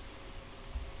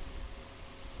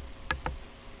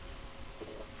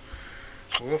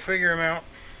 We'll figure him out.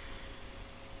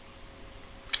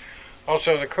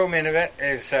 Also, the co-main event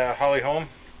is Holly Holm,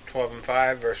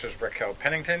 12-5, versus Raquel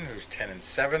Pennington, who's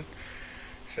 10-7.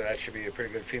 So that should be a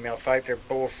pretty good female fight. They're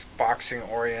both boxing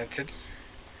oriented,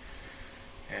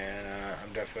 and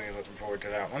I'm definitely looking forward to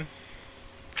that one.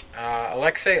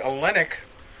 Alexei Olenek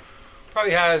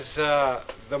probably has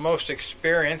the most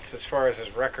experience as far as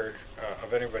his record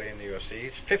of anybody in the UFC.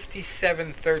 He's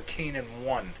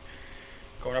 57-13-1.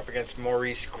 Going up against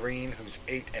Maurice Green, who's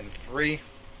 8-3.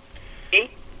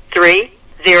 3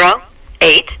 0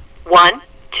 8 1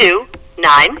 2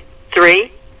 9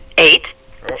 3 8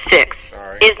 6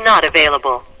 is not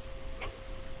available.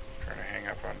 Trying to hang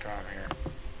up on Tom here.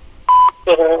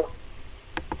 We'll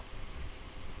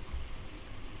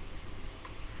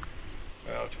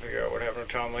have to figure out what happened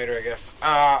to Tom later, I guess.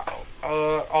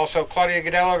 Also, Claudia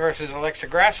Gadelha versus Alexa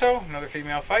Grasso, another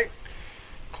female fight.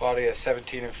 Claudia is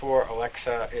 17-4.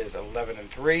 Alexa is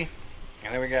 11-3.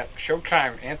 And then we got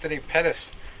Showtime. Anthony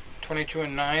Pettis,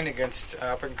 22-9 against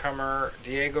up-and-comer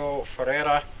Diego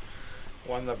Ferreira.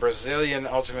 Won the Brazilian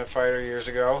Ultimate Fighter years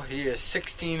ago. He is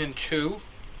 16-2.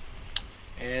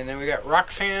 And then we got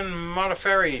Roxanne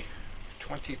Modafferi,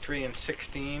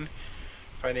 23-16,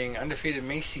 fighting undefeated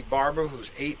Macy Barber,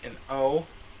 who's 8-0.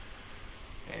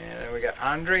 And then we got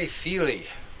Andre Fili,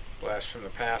 blast from the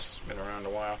past, been around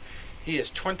a while. He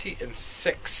is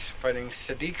 20-6, fighting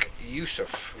Sadiq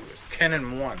Yusuf, who is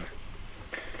 10-1.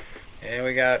 And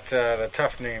we got the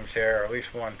tough names here, or at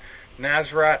least one.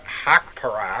 Nasrat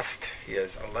Hakparast, he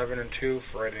is 11-2,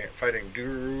 fighting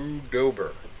Drew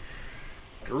Dober.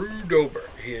 Drew Dober,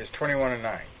 he is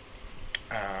 21-9.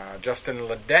 Justin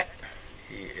Ledette,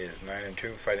 he is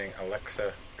 9-2, fighting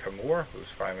Alexa Kamur,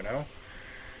 who's 5-0.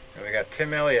 And we got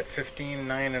Tim Elliott,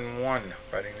 15-9-1,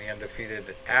 fighting the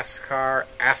undefeated Askar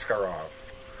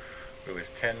Askarov, who is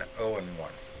 10-0-1.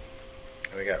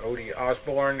 And we got Odie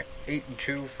Osborne,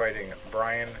 8-2, fighting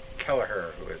Brian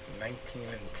Kelleher, who is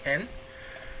 19-10. And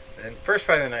then first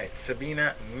fight of the night,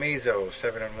 Sabina Mazo,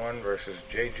 7-1, versus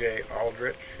JJ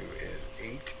Aldrich, who is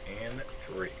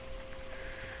 8-3.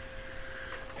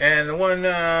 And the one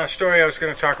story I was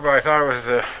going to talk about, I thought it was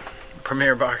the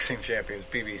Premier Boxing Champions,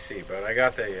 BBC, but I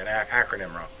got the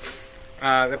acronym wrong.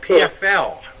 The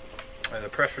PFL, the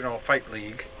Professional Fight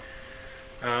League,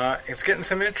 it's getting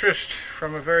some interest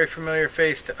from a very familiar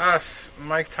face to us,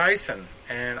 Mike Tyson.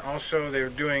 And also they're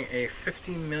doing a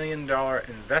 $50 million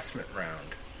investment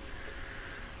round.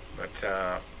 But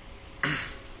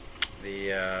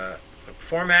the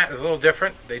format is a little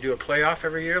different. They do a playoff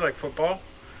every year like football.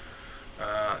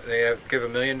 They give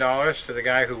 $1 million to the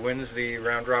guy who wins the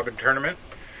round-robin tournament.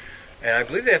 And I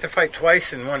believe they have to fight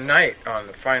twice in one night on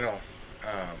the final,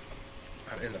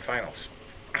 in the finals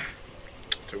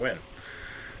to win.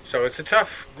 So it's a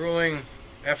tough, grueling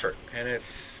effort. And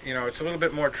it's, it's a little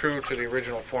bit more true to the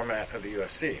original format of the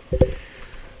UFC.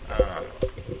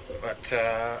 But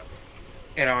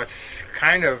it's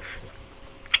kind of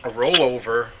a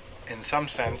rollover in some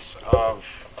sense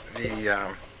of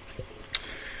the...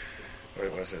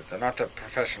 what was it? Not the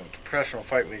professional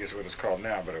fight league is what it's called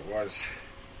now, but it was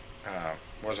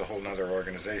a whole nother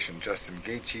organization. Justin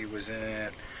Gaethje was in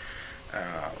it.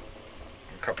 A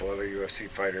couple other UFC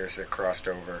fighters that crossed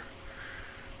over,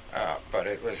 but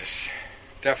it was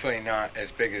definitely not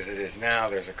as big as it is now.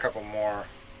 There's a couple more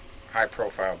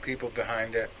high-profile people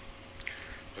behind it.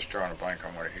 Just drawing a blank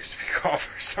on what it used to be called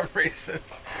for some reason.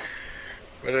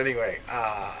 But anyway,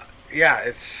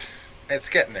 it's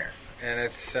getting there. And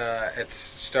it's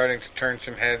starting to turn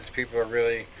some heads. People are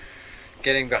really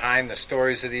getting behind the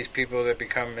stories of these people that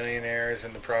become millionaires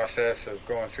in the process of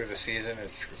going through the season.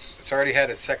 It's already had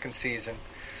its second season,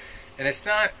 and it's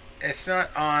not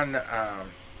on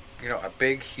a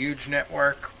big huge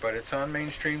network, but it's on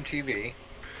mainstream TV,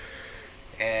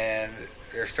 and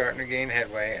they're starting to gain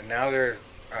headway. And now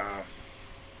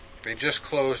they just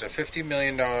closed a $50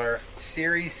 million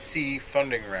Series C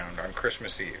funding round on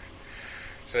Christmas Eve.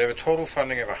 So they have a total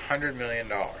funding of $100 million.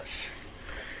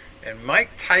 And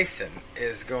Mike Tyson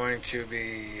is going to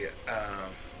be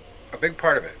a big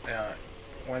part of it.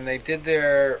 When they did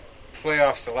their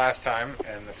playoffs the last time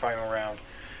and the final round,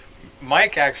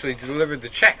 Mike actually delivered the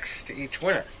checks to each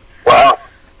winner. Wow.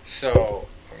 So,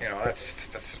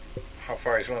 that's how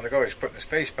far he's willing to go. He's putting his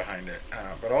face behind it.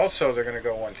 But also they're going to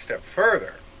go one step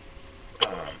further.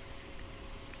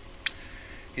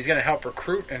 He's going to help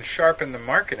recruit and sharpen the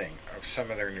marketing of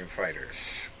some of their new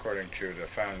fighters, according to the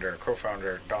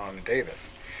co-founder, Don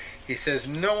Davis. He says,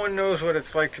 no one knows what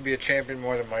it's like to be a champion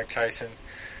more than Mike Tyson,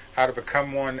 how to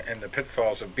become one, and the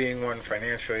pitfalls of being one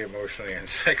financially, emotionally, and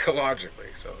psychologically.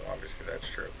 So obviously that's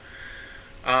true.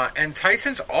 And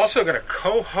Tyson's also going to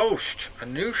co-host a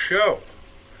new show.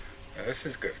 Now, this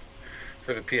is good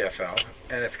for the PFL.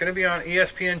 And it's going to be on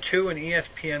ESPN2 and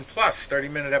ESPN Plus,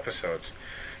 30-minute episodes.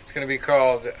 It's going to be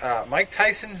called Mike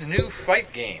Tyson's New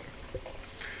Fight Game.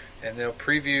 And they'll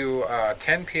preview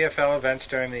 10 PFL events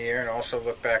during the year and also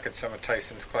look back at some of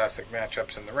Tyson's classic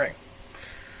matchups in the ring.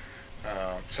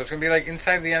 So it's going to be like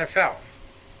inside the NFL,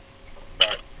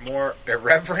 but more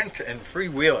irreverent and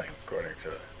freewheeling, according to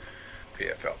the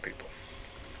PFL people.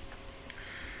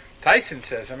 Tyson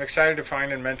says, I'm excited to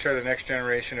find and mentor the next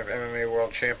generation of MMA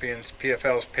world champions.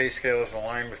 PFL's pay scale is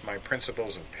aligned with my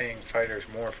principles of paying fighters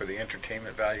more for the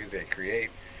entertainment value they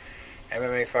create.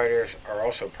 MMA fighters are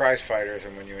also prize fighters,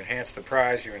 and when you enhance the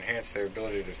prize, you enhance their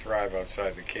ability to thrive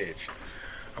outside the cage.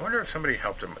 I wonder if somebody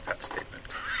helped him with that statement.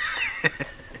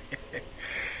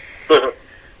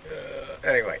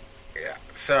 Anyway, yeah.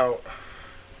 So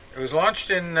it was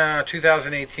launched in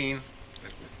 2018.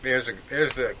 There's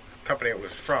the company it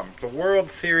was from, the World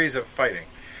Series of Fighting.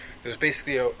 It was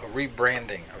basically a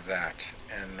rebranding of that,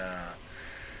 and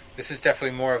this is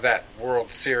definitely more of that World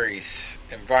Series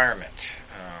environment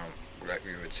that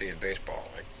you would see in baseball,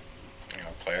 like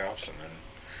playoffs and then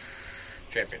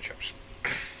championships.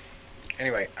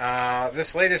 Anyway,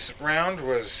 this latest round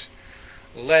was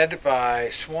led by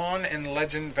Swan and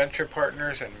Legend Venture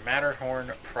Partners and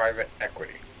Matterhorn Private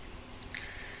Equity.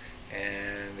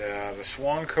 And the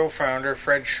Swan co-founder,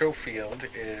 Fred Schofield,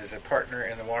 is a partner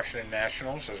in the Washington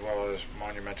Nationals, as well as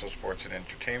Monumental Sports and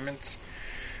Entertainment,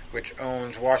 which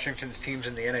owns Washington's teams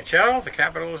in the NHL, the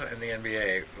Capitals, and the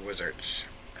NBA, the Wizards.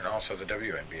 and also the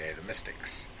WNBA, the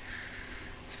Mystics.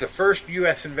 It's the first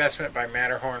U.S. investment by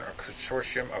Matterhorn, a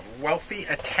consortium of wealthy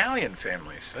Italian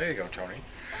families. There you go, Tony.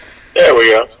 There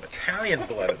we go. Some Italian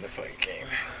blood in the fight game.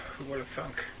 Who would have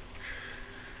thunk?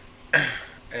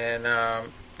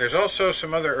 And there's also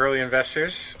some other early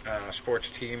investors,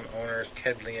 sports team owners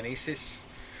Ted Leonisis,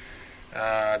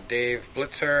 Dave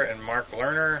Blitzer, and Mark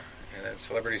Lerner, and then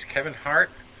celebrities Kevin Hart,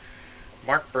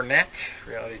 Mark Burnett,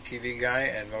 reality TV guy,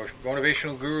 and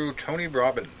motivational guru Tony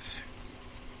Robbins.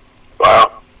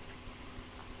 Wow.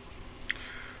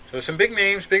 So some big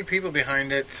names, big people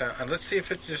behind it, and let's see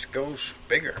if it just goes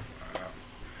bigger.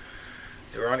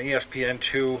 They were on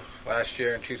ESPN2 last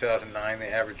year in 2009. They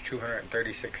averaged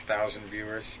 236,000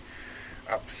 viewers,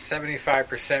 up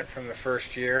 75% from the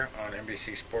first year on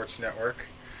NBC Sports Network.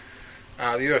 The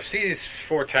UFC is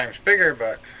 4 times bigger,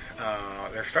 but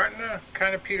they're starting to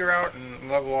kind of peter out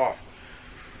and level off.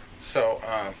 So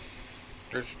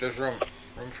there's room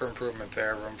for improvement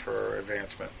there, room for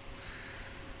advancement.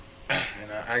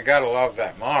 And I gotta love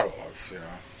that model of,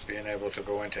 being able to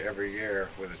go into every year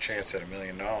with a chance at $1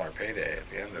 million payday at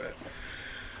the end of it.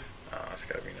 That's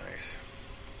gotta be nice.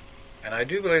 And I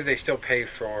do believe they still pay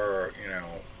for,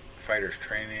 fighters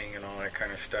training and all that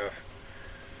kind of stuff.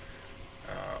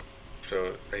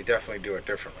 So they definitely do it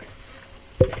differently.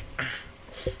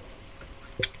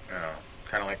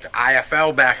 Kind of like the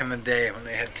IFL back in the day when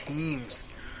they had teams.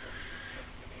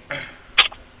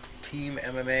 Team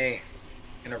MMA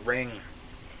in a ring.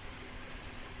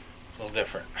 A little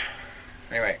different.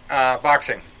 Anyway,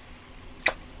 boxing.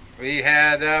 We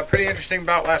had a pretty interesting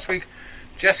bout last week.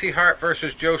 Jesse Hart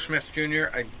versus Joe Smith Jr.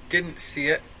 I didn't see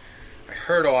it. I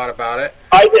heard a lot about it.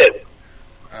 I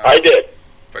did.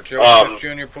 But Joe Smith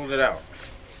Jr. pulled it out.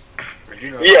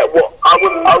 Yeah, well,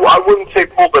 I wouldn't say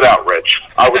pulled it out, Rich.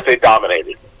 I would say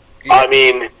dominated. Yeah. I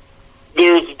mean,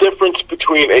 there's a difference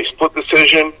between a split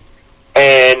decision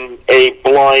and a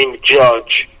blind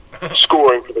judge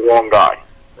scoring for the wrong guy.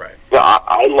 Right. Now,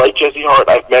 I like Jesse Hart.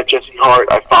 I've met Jesse Hart.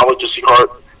 I followed Jesse Hart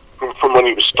from when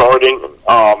he was starting.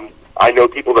 I know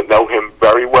people that know him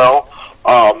very well.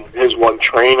 His one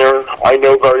trainer I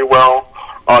know very well,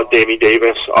 Danny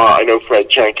Davis. I know Fred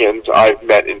Jenkins. I've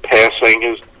met in passing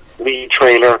his lead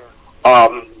trainer.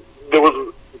 There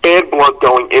was bad blood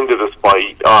going into this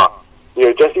fight.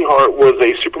 Jesse Hart was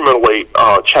a super middleweight,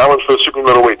 challenged for the super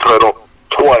middleweight title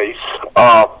twice,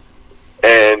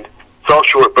 and fell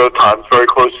short both times, very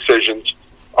close decisions.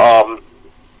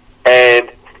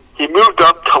 And he moved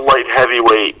up to light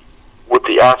heavyweight with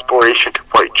the aspiration to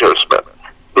fight Joe Smith.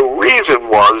 The reason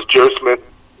was Joe Smith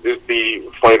is the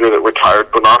fighter that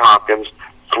retired Bernard Hopkins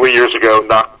 3 years ago,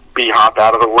 knocked B-Hop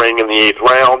out of the ring in the 8th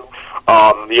round.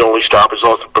 The only stoppage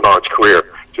loss of Bernard's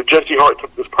career. So Jesse Hart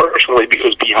took this personally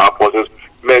because B-Hop was his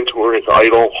mentor, his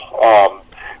idol,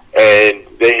 and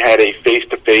they had a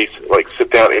face-to-face,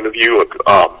 sit-down interview,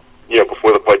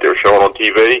 before the fight they were showing on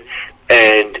TV,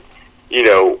 and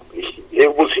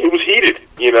it was heated,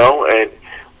 and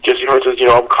Jesse Hart says,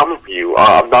 I'm coming for you.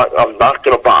 I'm not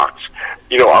going to box.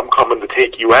 I'm coming to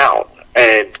take you out.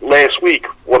 And last week,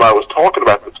 when I was talking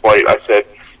about this fight, I said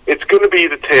it's going to be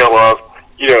the tale of,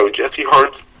 Jesse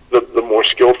Hart's the more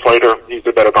skilled fighter. He's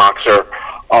the better boxer.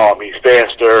 He's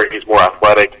faster. He's more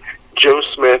athletic. Joe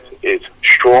Smith is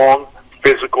strong,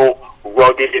 physical,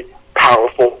 rugged,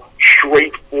 powerful,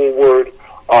 straightforward,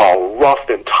 rough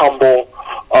and tumble.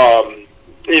 And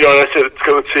I said it's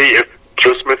going to see if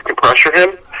Joe Smith can pressure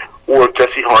him or if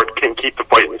Jesse Hart can keep the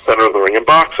fight in the center of the ring and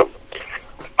box him.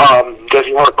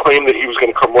 Jesse Hart claimed that he was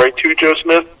going to come right to Joe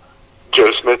Smith. Joe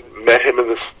Smith met him in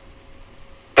the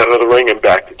center of the ring and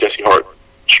backed Jesse Hart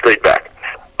straight back.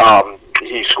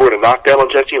 He scored a knockdown on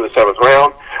Jesse in the 7th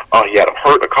round. He had him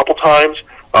hurt a couple times.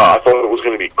 I thought it was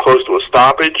going to be close to a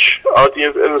stoppage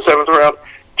in the 7th round.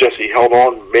 Jesse held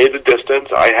on, made the distance.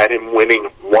 I had him winning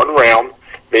 1 round,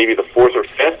 maybe the 4th or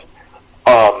 5th.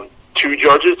 2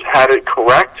 judges had it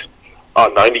correct,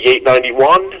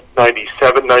 98-91,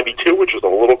 97-92, which was a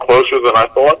little closer than I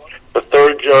thought. The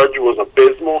 3rd judge was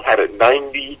abysmal, had it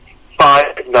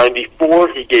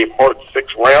 95-94. He gave Hart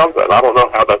 6 rounds, and I don't know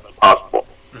how that's possible.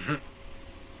 Mm-hmm.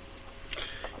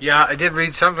 Yeah, I did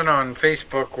read something on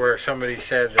Facebook where somebody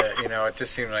said that, it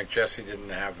just seemed like Jesse didn't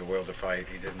have the will to fight.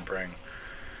 He didn't bring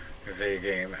his A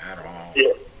game at all.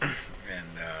 Yeah. And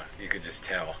you could just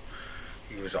tell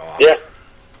he was off. Yeah.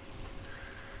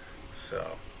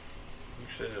 So,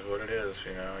 this is what it is,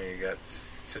 You got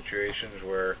situations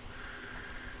where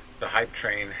the hype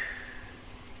train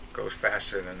goes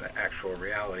faster than the actual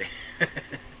reality.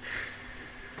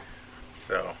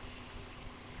 So,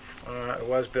 it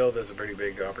was billed as a pretty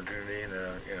big opportunity, and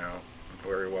I'm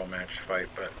very well matched fight.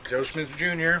 But Joe Smith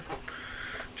Jr.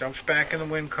 jumps back in the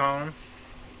win column.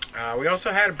 We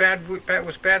also had a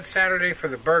bad Saturday for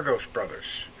the Burgos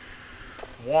brothers.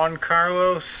 Juan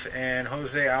Carlos and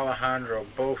Jose Alejandro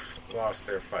both lost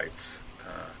their fights.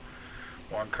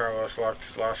 Juan Carlos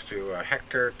lost to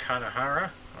Hector Tanahara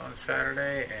on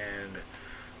Saturday, and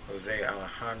Jose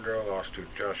Alejandro lost to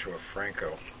Joshua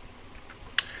Franco.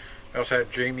 We also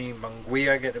had Jamie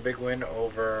Munguia getting a big win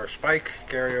over Spike,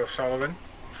 Gary O'Sullivan.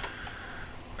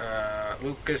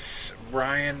 Lucas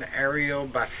Brian Ariel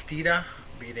Bastida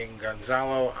beating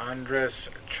Gonzalo Andres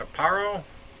Chaparro.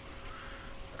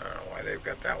 I don't know why they've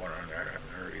got that one on there. I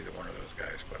haven't heard either one of those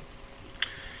guys. But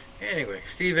anyway,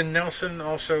 Steven Nelson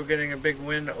also getting a big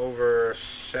win over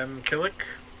Sem Killick.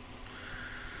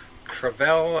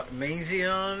 Travel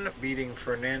Mazion beating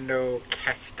Fernando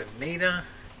Castaneda.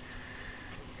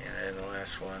 And then the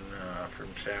last one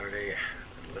from Saturday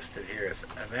listed here is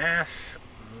Anas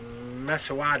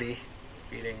Mesawadi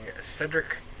beating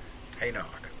Cedric Haynaud.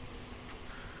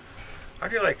 How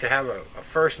do you like to have a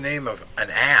first name of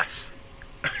an ass?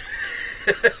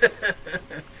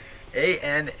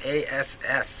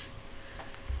 ANASS.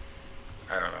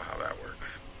 I don't know how that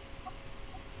works.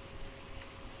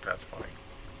 That's funny.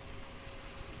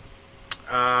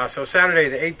 So Saturday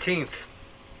the 18th.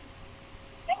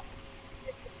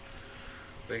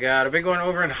 We got a big one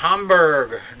over in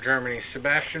Hamburg, Germany.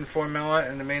 Sebastian Formella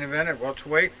in the main event at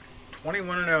welterweight,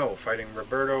 21-0, fighting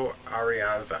Roberto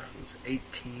Ariaza, who's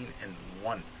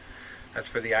 18-1. That's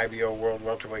for the IBO World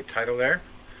Welterweight title there.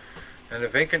 And the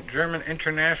vacant German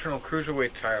International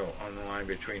Cruiserweight title on the line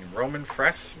between Roman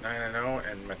Fress, 9-0,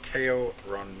 and Matteo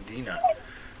Rondina,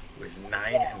 who is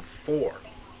 9-4.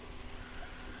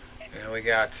 And we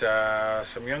got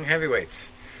some young heavyweights.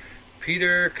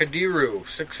 Peter Kadiru,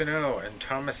 6-0, and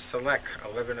Thomas Selleck,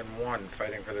 11-1,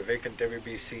 fighting for the vacant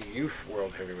WBC Youth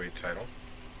World Heavyweight title.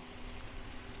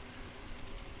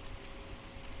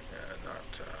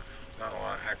 Not a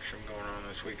lot of action going on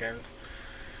this weekend.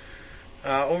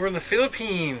 Over in the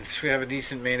Philippines, we have a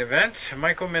decent main event.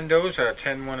 Michael Mendoza,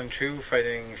 10-1-2,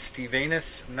 fighting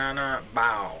Stevenus Nana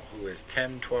Bao, who is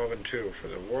 10-12-2 for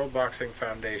the World Boxing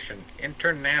Foundation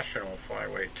International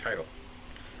Flyweight title.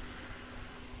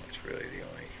 That's really the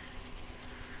only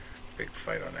big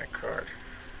fight on that card.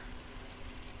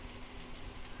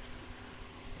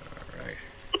 All right.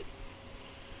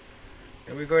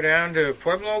 And we go down to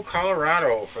Pueblo,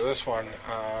 Colorado for this one.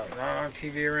 Not on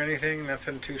TV or anything,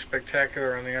 nothing too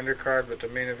spectacular on the undercard, but the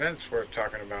main event's worth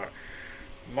talking about.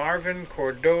 Marvin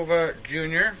Cordova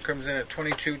Jr. comes in at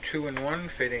 22-2-1,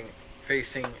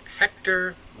 facing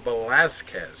Hector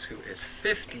Velazquez, who is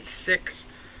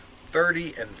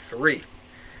 56-30-3.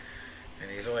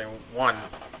 And he's only won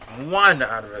one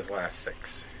out of his last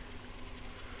 6.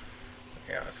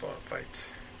 Yeah, that's a lot of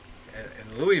fights.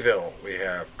 In Louisville, we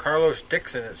have Carlos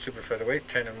Dixon at super featherweight,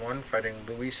 10-1, fighting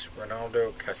Luis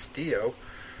Ronaldo Castillo,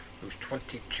 who's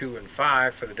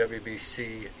 22-5 for the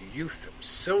WBC Youth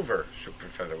Silver super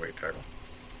featherweight title.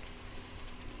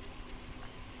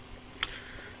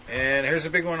 And here's a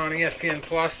big one on ESPN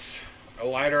Plus.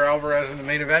 Elider Alvarez in the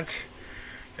main event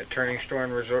at Turning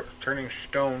Stone Resort and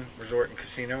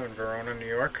Casino in Verona, New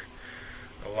York.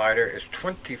 Elider is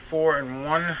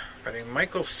 24-1, fighting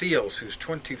Michael Seals, who's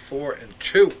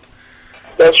 24-2.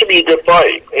 That should be a good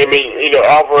fight. I mean,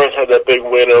 Alvarez had that big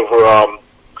win over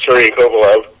Sergey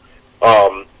Kovalev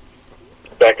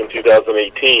back in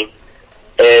 2018,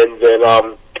 and then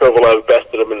Kovalev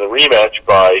bested him in the rematch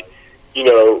by,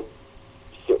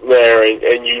 sitting there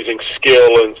and using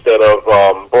skill instead of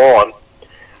brawn.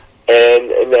 And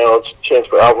now it's a chance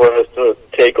for Alvarez to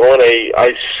take on a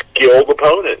skilled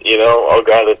opponent, a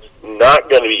guy that's not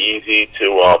going to be easy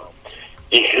to,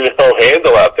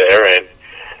 handle out there. And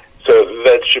so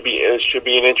that should be an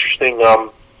interesting,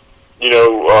 type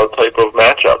of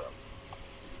matchup.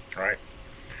 Right.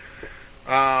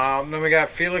 Then we got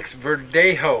Felix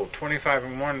Verdejo,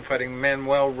 25-1, fighting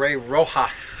Manuel Rey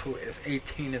Rojas, who is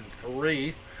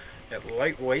 18-3 at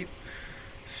lightweight.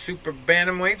 Super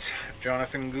bantamweights,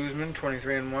 Jonathan Guzman,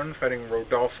 23-1, fighting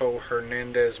Rodolfo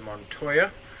Hernandez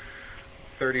Montoya.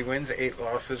 30 wins, 8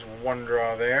 losses, 1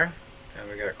 draw there. And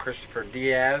we got Christopher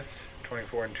Diaz,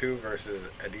 24-2, versus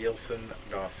Adilson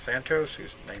dos Santos,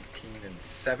 who's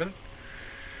 19-7.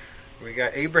 We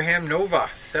got Abraham Nova,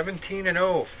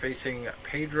 17-0, facing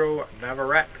Pedro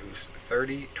Navarrete, who's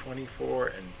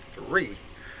 30-24-3.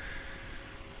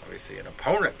 Obviously an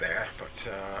opponent there, but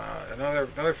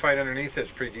another fight underneath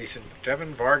it's pretty decent.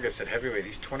 Devin Vargas at heavyweight,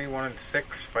 he's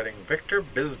 21-6, fighting Victor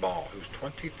Bisbal, who's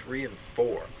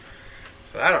 23-4.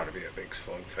 So that ought to be a big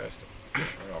slugfest. I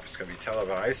don't know if it's going to be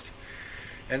televised.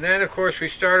 And then, of course, we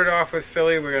started off with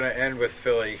Philly. We're going to end with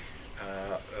Philly.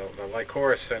 The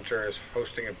Lycora Center is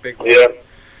hosting a big one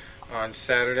on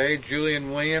Saturday.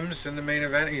 Julian Williams in the main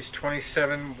event. He's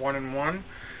 27-1-1.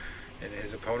 And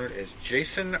his opponent is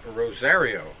Jason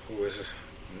Rosario, who is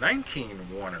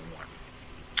 19-1-1.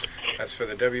 That's for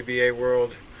the WBA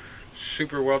World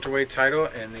Super Welterweight title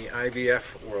and the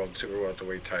IBF World Super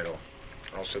Welterweight title.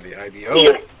 Also the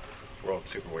IBO World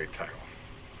Superweight title.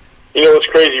 You know what's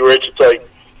crazy, Rich? It's like,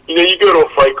 you go to a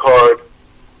fight card,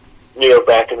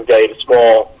 back in the day, the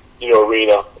small,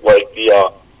 arena, like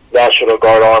the National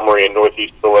Guard Armory in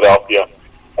Northeast Philadelphia.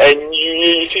 And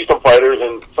you see some fighters,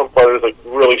 and some fighters like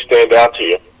really stand out to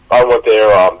you. I went there.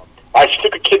 I actually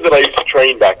took a kid that I used to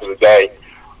train back in the day.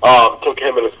 Took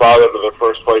him and his father to their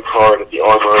first fight card at the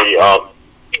Armory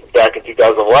back in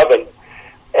 2011,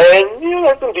 and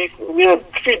had some decent, a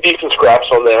few decent scraps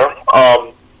on there.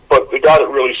 But the guy that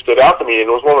really stood out to me, and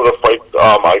it was one of the fights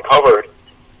I covered,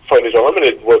 Fighters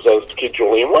Unlimited, was this kid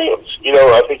Julian Williams.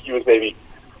 I think he was maybe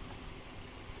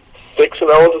 6-0 at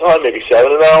the time, maybe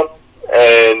 7-0.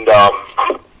 And,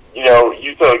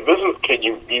 you thought, this is a kid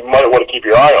you might want to keep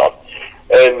your eye on.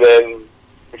 And then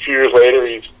a few years later,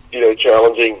 he's,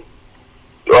 challenging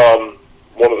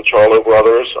one of the Charlo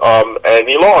brothers, and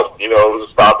he lost. It was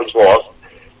a stoppage loss.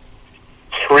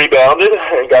 Rebounded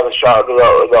and got a shot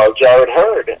with Jared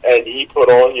Hurd, and he put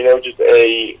on, just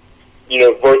a,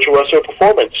 virtuoso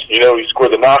performance. He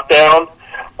scored the knockdown,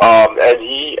 and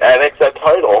he annexed that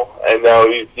title, and now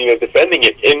he's, defending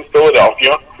it in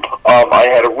Philadelphia. I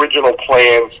had original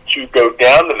plans to go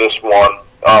down to this one.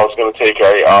 I was going to take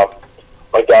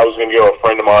my dad was going to go, a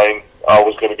friend of mine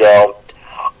was going to go,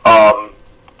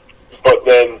 but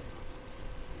then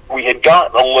we had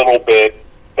gotten a little bit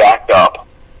backed up,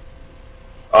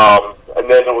 and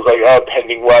then it was like,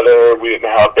 pending weather, we didn't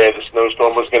know how bad the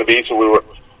snowstorm was going to be, so we were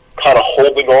kind of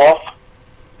holding off,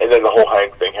 and then the whole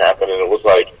Hank thing happened, and it was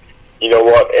like, you know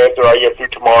what, after I get through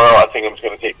tomorrow, I think I'm just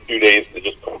going to take 2 days to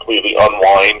just completely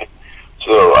unwind,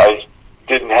 so I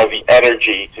didn't have the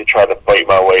energy to try to fight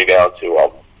my way down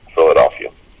to Philadelphia.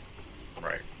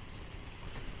 Right.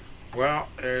 Well,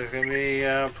 there's going to be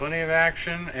plenty of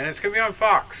action, and it's going to be on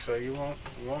Fox, so you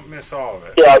won't miss all of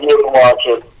it. Yeah, I'm going to watch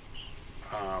it.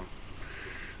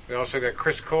 We also got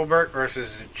Chris Colbert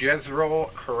versus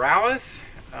Jezreel Corrales.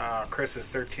 Chris is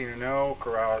 13-0.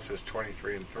 Corrales is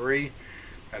 23-3.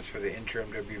 That's for the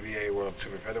interim WBA World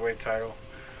Super Featherweight title.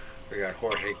 We got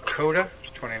Jorge Cota,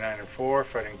 29-4,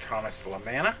 fighting Thomas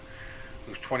LaManna,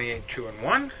 who's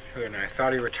 28-2-1. And I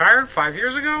thought he retired 5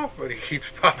 years ago, but he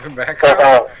keeps popping back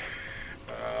up.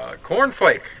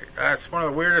 Cornflake. That's one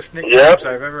of the weirdest nicknames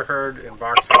I've ever heard in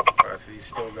boxing, but he's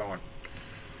still going.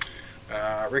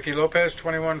 Ricky Lopez,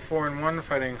 21-4-1,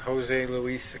 fighting Jose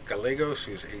Luis Gallegos,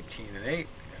 who's 18-8, and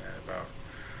about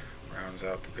rounds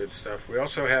out the good stuff. We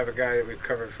also have a guy that we've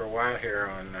covered for a while here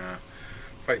on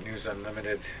Fight News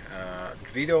Unlimited,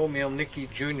 Vito Mielnicki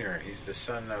Jr. He's the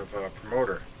son of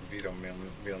promoter Vito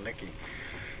Mielnicki,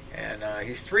 and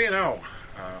he's 3-0,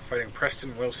 fighting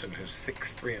Preston Wilson, who's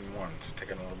 6-3-1. So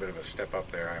taking a little bit of a step up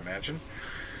there, I imagine.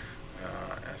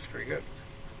 That's pretty good.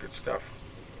 Good stuff.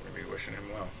 We'll be wishing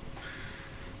him well.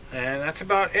 And that's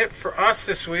about it for us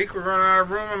this week. We're running out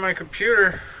of room on my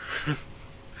computer.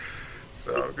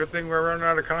 So, good thing we're running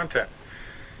out of content.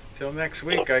 Till next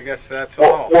week, I guess that's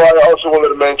all. Well, I also wanted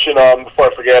to mention,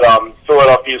 before I forget,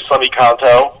 Philadelphia's Sonny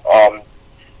Canto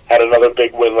had another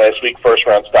big win last week, first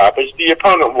round stoppage. The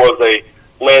opponent was a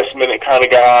last minute kind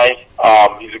of guy.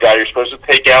 He's a guy you're supposed to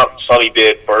take out. Sonny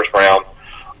did first round.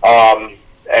 And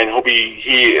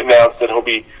he announced that he'll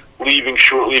be leaving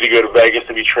shortly to go to Vegas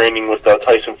to be training with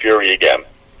Tyson Fury again.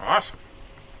 Awesome.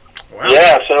 Wow.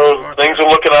 Yeah, so things are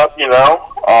looking up,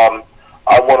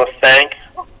 I want to thank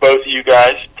both of you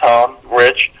guys, Tom,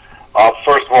 Rich,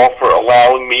 first of all, for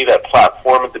allowing me that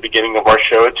platform at the beginning of our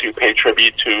show to pay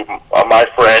tribute to my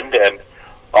friend and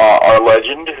our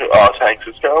legend,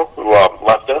 Cisco, who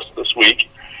left us this week.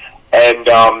 And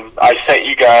I sent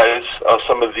you guys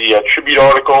some of the tribute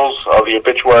articles, the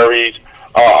obituaries,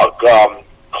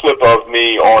 clip of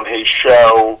me on his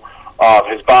show,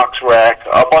 his box rack,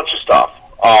 a bunch of stuff.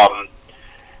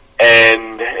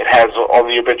 And it has on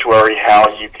the obituary how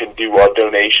you can do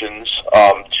donations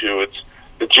to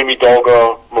the Jimmy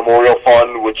Dolga Memorial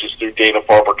Fund, which is through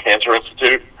Dana-Farber Cancer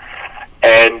Institute.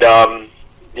 And,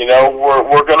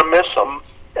 we're going to miss him.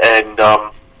 And,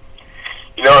 I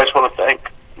just want to thank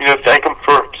him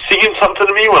for seeing something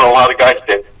to me when a lot of guys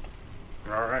did.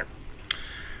 All right.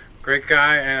 Great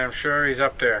guy, and I'm sure he's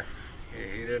up there.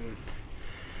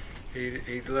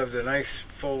 He lived a nice,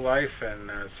 full life, and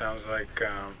it sounds like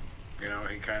you know,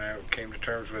 he kind of came to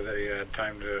terms with it. He had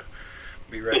time to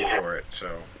be ready for it.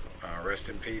 So rest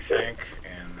in peace, Hank,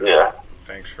 and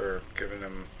thanks for giving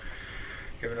him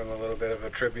a little bit of a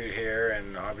tribute here.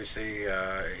 And obviously,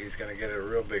 he's going to get a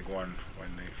real big one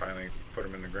when they finally put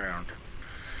him in the ground.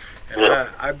 And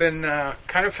I've been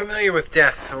kind of familiar with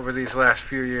death over these last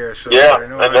few years. So I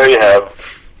know you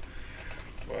have.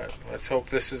 But let's hope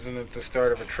this isn't the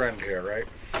start of a trend here, right?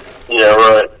 Yeah,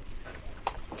 right.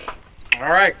 All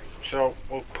right. So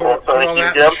we'll put all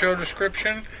that in the show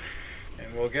description,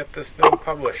 and we'll get this thing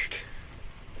published.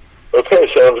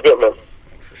 Okay, sounds good, man.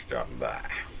 Thanks for stopping by.